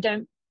we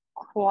don't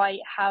quite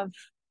have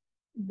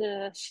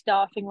the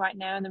staffing right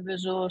now and the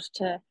resource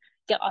to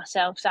get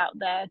ourselves out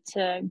there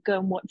to go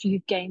and watch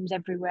youth games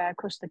everywhere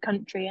across the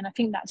country. And I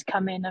think that's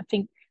coming. I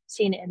think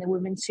seeing it in the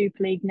Women's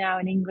Super League now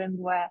in England,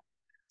 where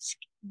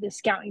the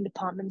scouting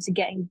departments are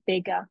getting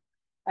bigger,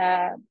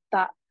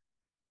 that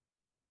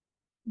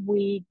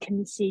we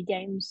can see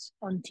games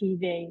on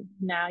TV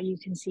now. You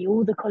can see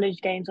all the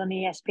college games on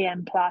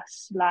ESPN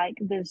Plus. Like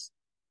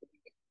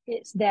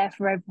it's there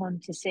for everyone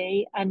to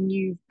see, and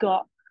you've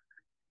got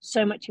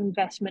so much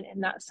investment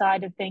in that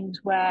side of things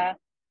where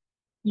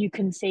you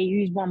can see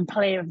who's won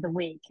player of the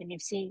week, and you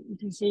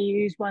can see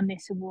who's won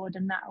this award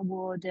and that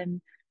award,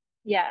 and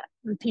yeah,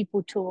 and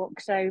people talk.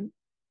 So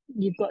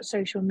you've got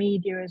social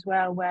media as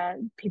well, where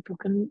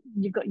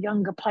you've got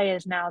younger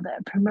players now that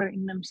are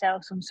promoting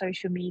themselves on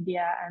social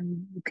media,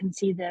 and you can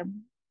see the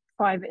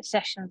private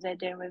sessions they're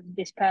doing with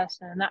this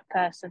person and that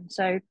person.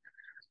 So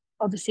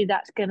obviously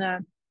that's gonna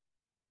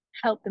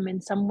help them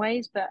in some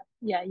ways, but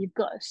yeah, you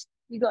got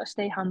to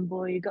stay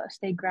humble, you got to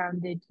stay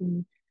grounded,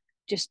 and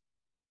just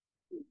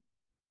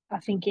I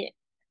think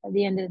at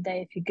the end of the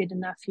day, if you're good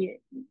enough,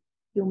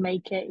 you'll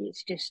make it.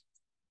 It's just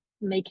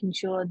making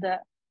sure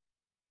that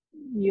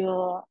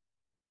you're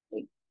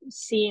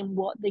seeing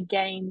what the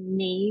game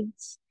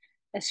needs,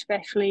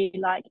 especially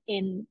like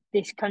in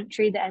this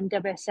country, the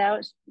NWSL.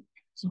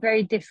 It's a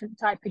very different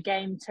type of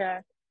game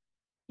to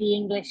the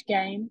English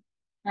game.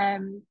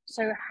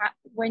 So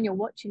when you're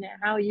watching it,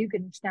 how are you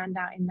going to stand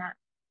out in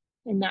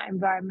that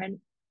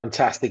environment?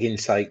 Fantastic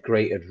insight,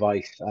 great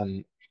advice,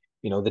 and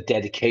the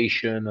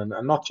dedication, and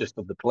not just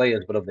of the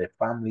players, but of their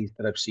families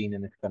that I've seen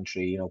in this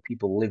country.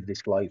 People live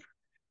this life,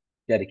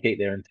 dedicate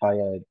their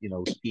entire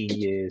teen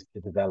years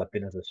to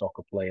developing as a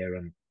soccer player,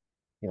 and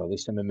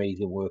there's some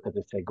amazing work, as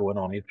I say, going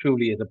on. It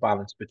truly is a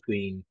balance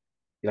between,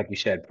 like you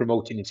said,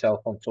 promoting yourself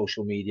on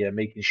social media,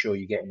 making sure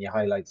you're getting your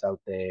highlights out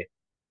there,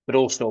 but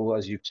also,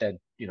 as you've said,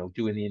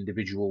 doing the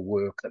individual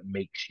work that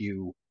makes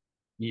you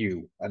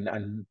you,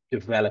 and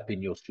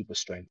developing your super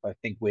strength. I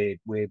think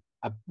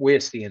we're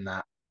seeing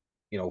that,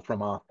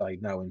 from our side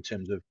now in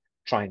terms of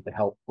trying to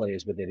help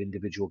players with their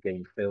individual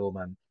game film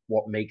and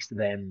what makes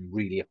them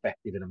really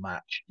effective in a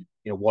match.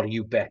 What are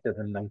you better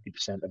than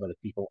 90% of other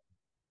people?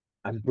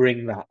 And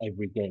bring that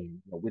every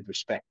game, with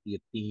respect to your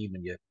team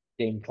and your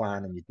game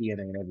plan and your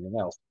DNA and everything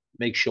else.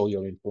 Make sure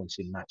you're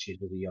influencing matches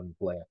as a young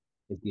player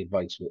is the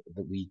advice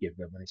that we give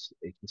them. And it's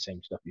the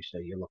same stuff you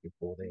say you're looking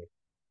for there.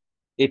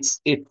 It's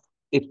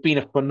been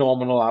a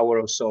phenomenal hour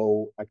or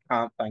so. I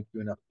can't thank you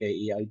enough,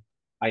 Katie.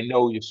 I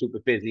know you're super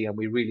busy, and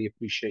we really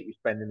appreciate you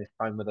spending this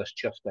time with us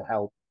just to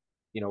help,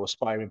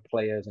 aspiring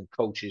players and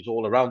coaches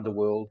all around the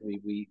world.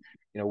 We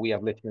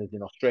have listeners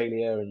in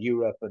Australia and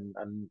Europe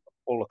and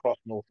all across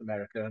North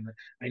America, and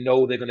I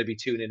know they're going to be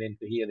tuning in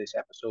to hear this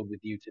episode with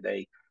you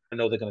today. I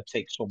know they're going to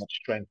take so much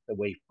strength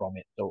away from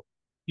it. So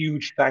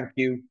huge thank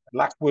you.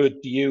 Last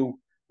word to you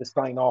to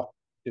sign off,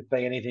 to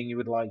say anything you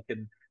would like,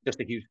 and just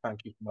a huge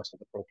thank you from us at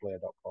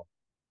theproplayer.com.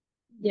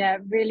 Yeah,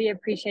 really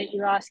appreciate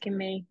you asking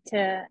me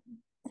to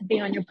be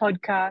on your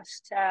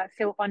podcast.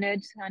 Feel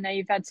honoured. I know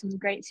you've had some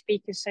great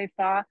speakers so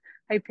far.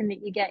 Hoping that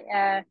you get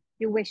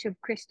your wish of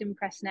Kristen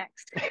Press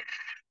next.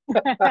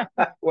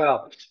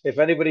 Well, if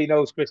anybody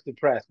knows Kristen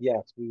Press,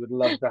 yes, we would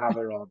love to have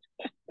her on.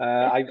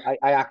 I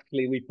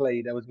actually,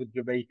 I was with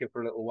Jamaica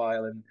for a little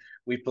while, and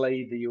we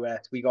played the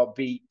US. We got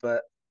beat,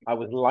 but I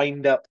was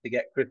lined up to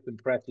get Kristen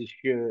Press's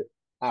shirt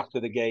after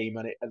the game,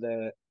 and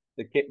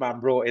the kit man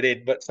brought it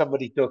in, but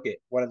somebody took it.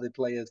 One of the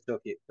players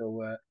took it,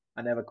 so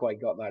I never quite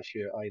got that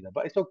shirt either.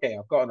 But it's okay.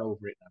 I've gotten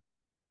over it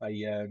now.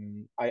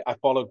 I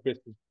followed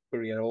Kristen's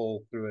career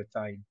all through her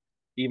time,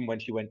 even when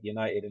she went to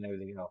United and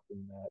everything else.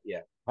 And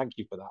yeah, thank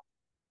you for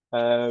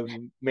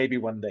that. Maybe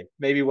one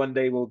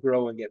day we'll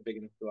grow and get big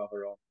enough to have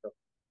her on. So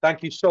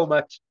thank you so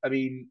much. I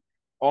mean,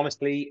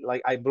 honestly,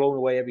 like, I'm blown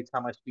away every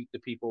time I speak to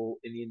people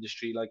in the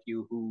industry like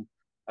you, who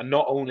are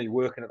not only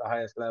working at the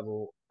highest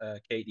level,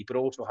 Katie, but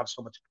also have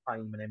so much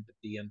time and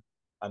empathy, and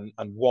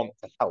want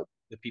to help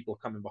the people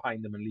coming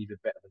behind them and leave it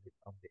better than they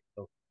found it.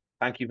 So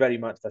thank you very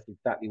much. That's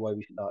exactly why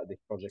we started this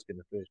project in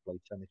the first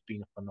place, and it's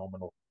been a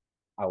phenomenal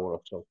hour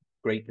or so.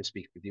 Great to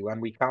speak with you, and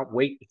we can't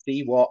wait to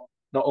see what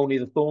not only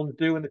the Thorns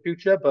do in the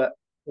future, but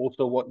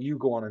also what you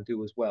go on and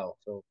do as well.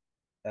 So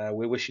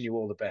we're wishing you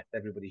all the best,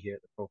 everybody here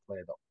at the Pro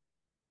Player.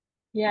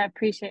 Yeah,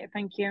 appreciate it.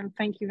 Thank you. And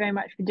thank you very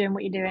much for doing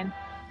what you're doing.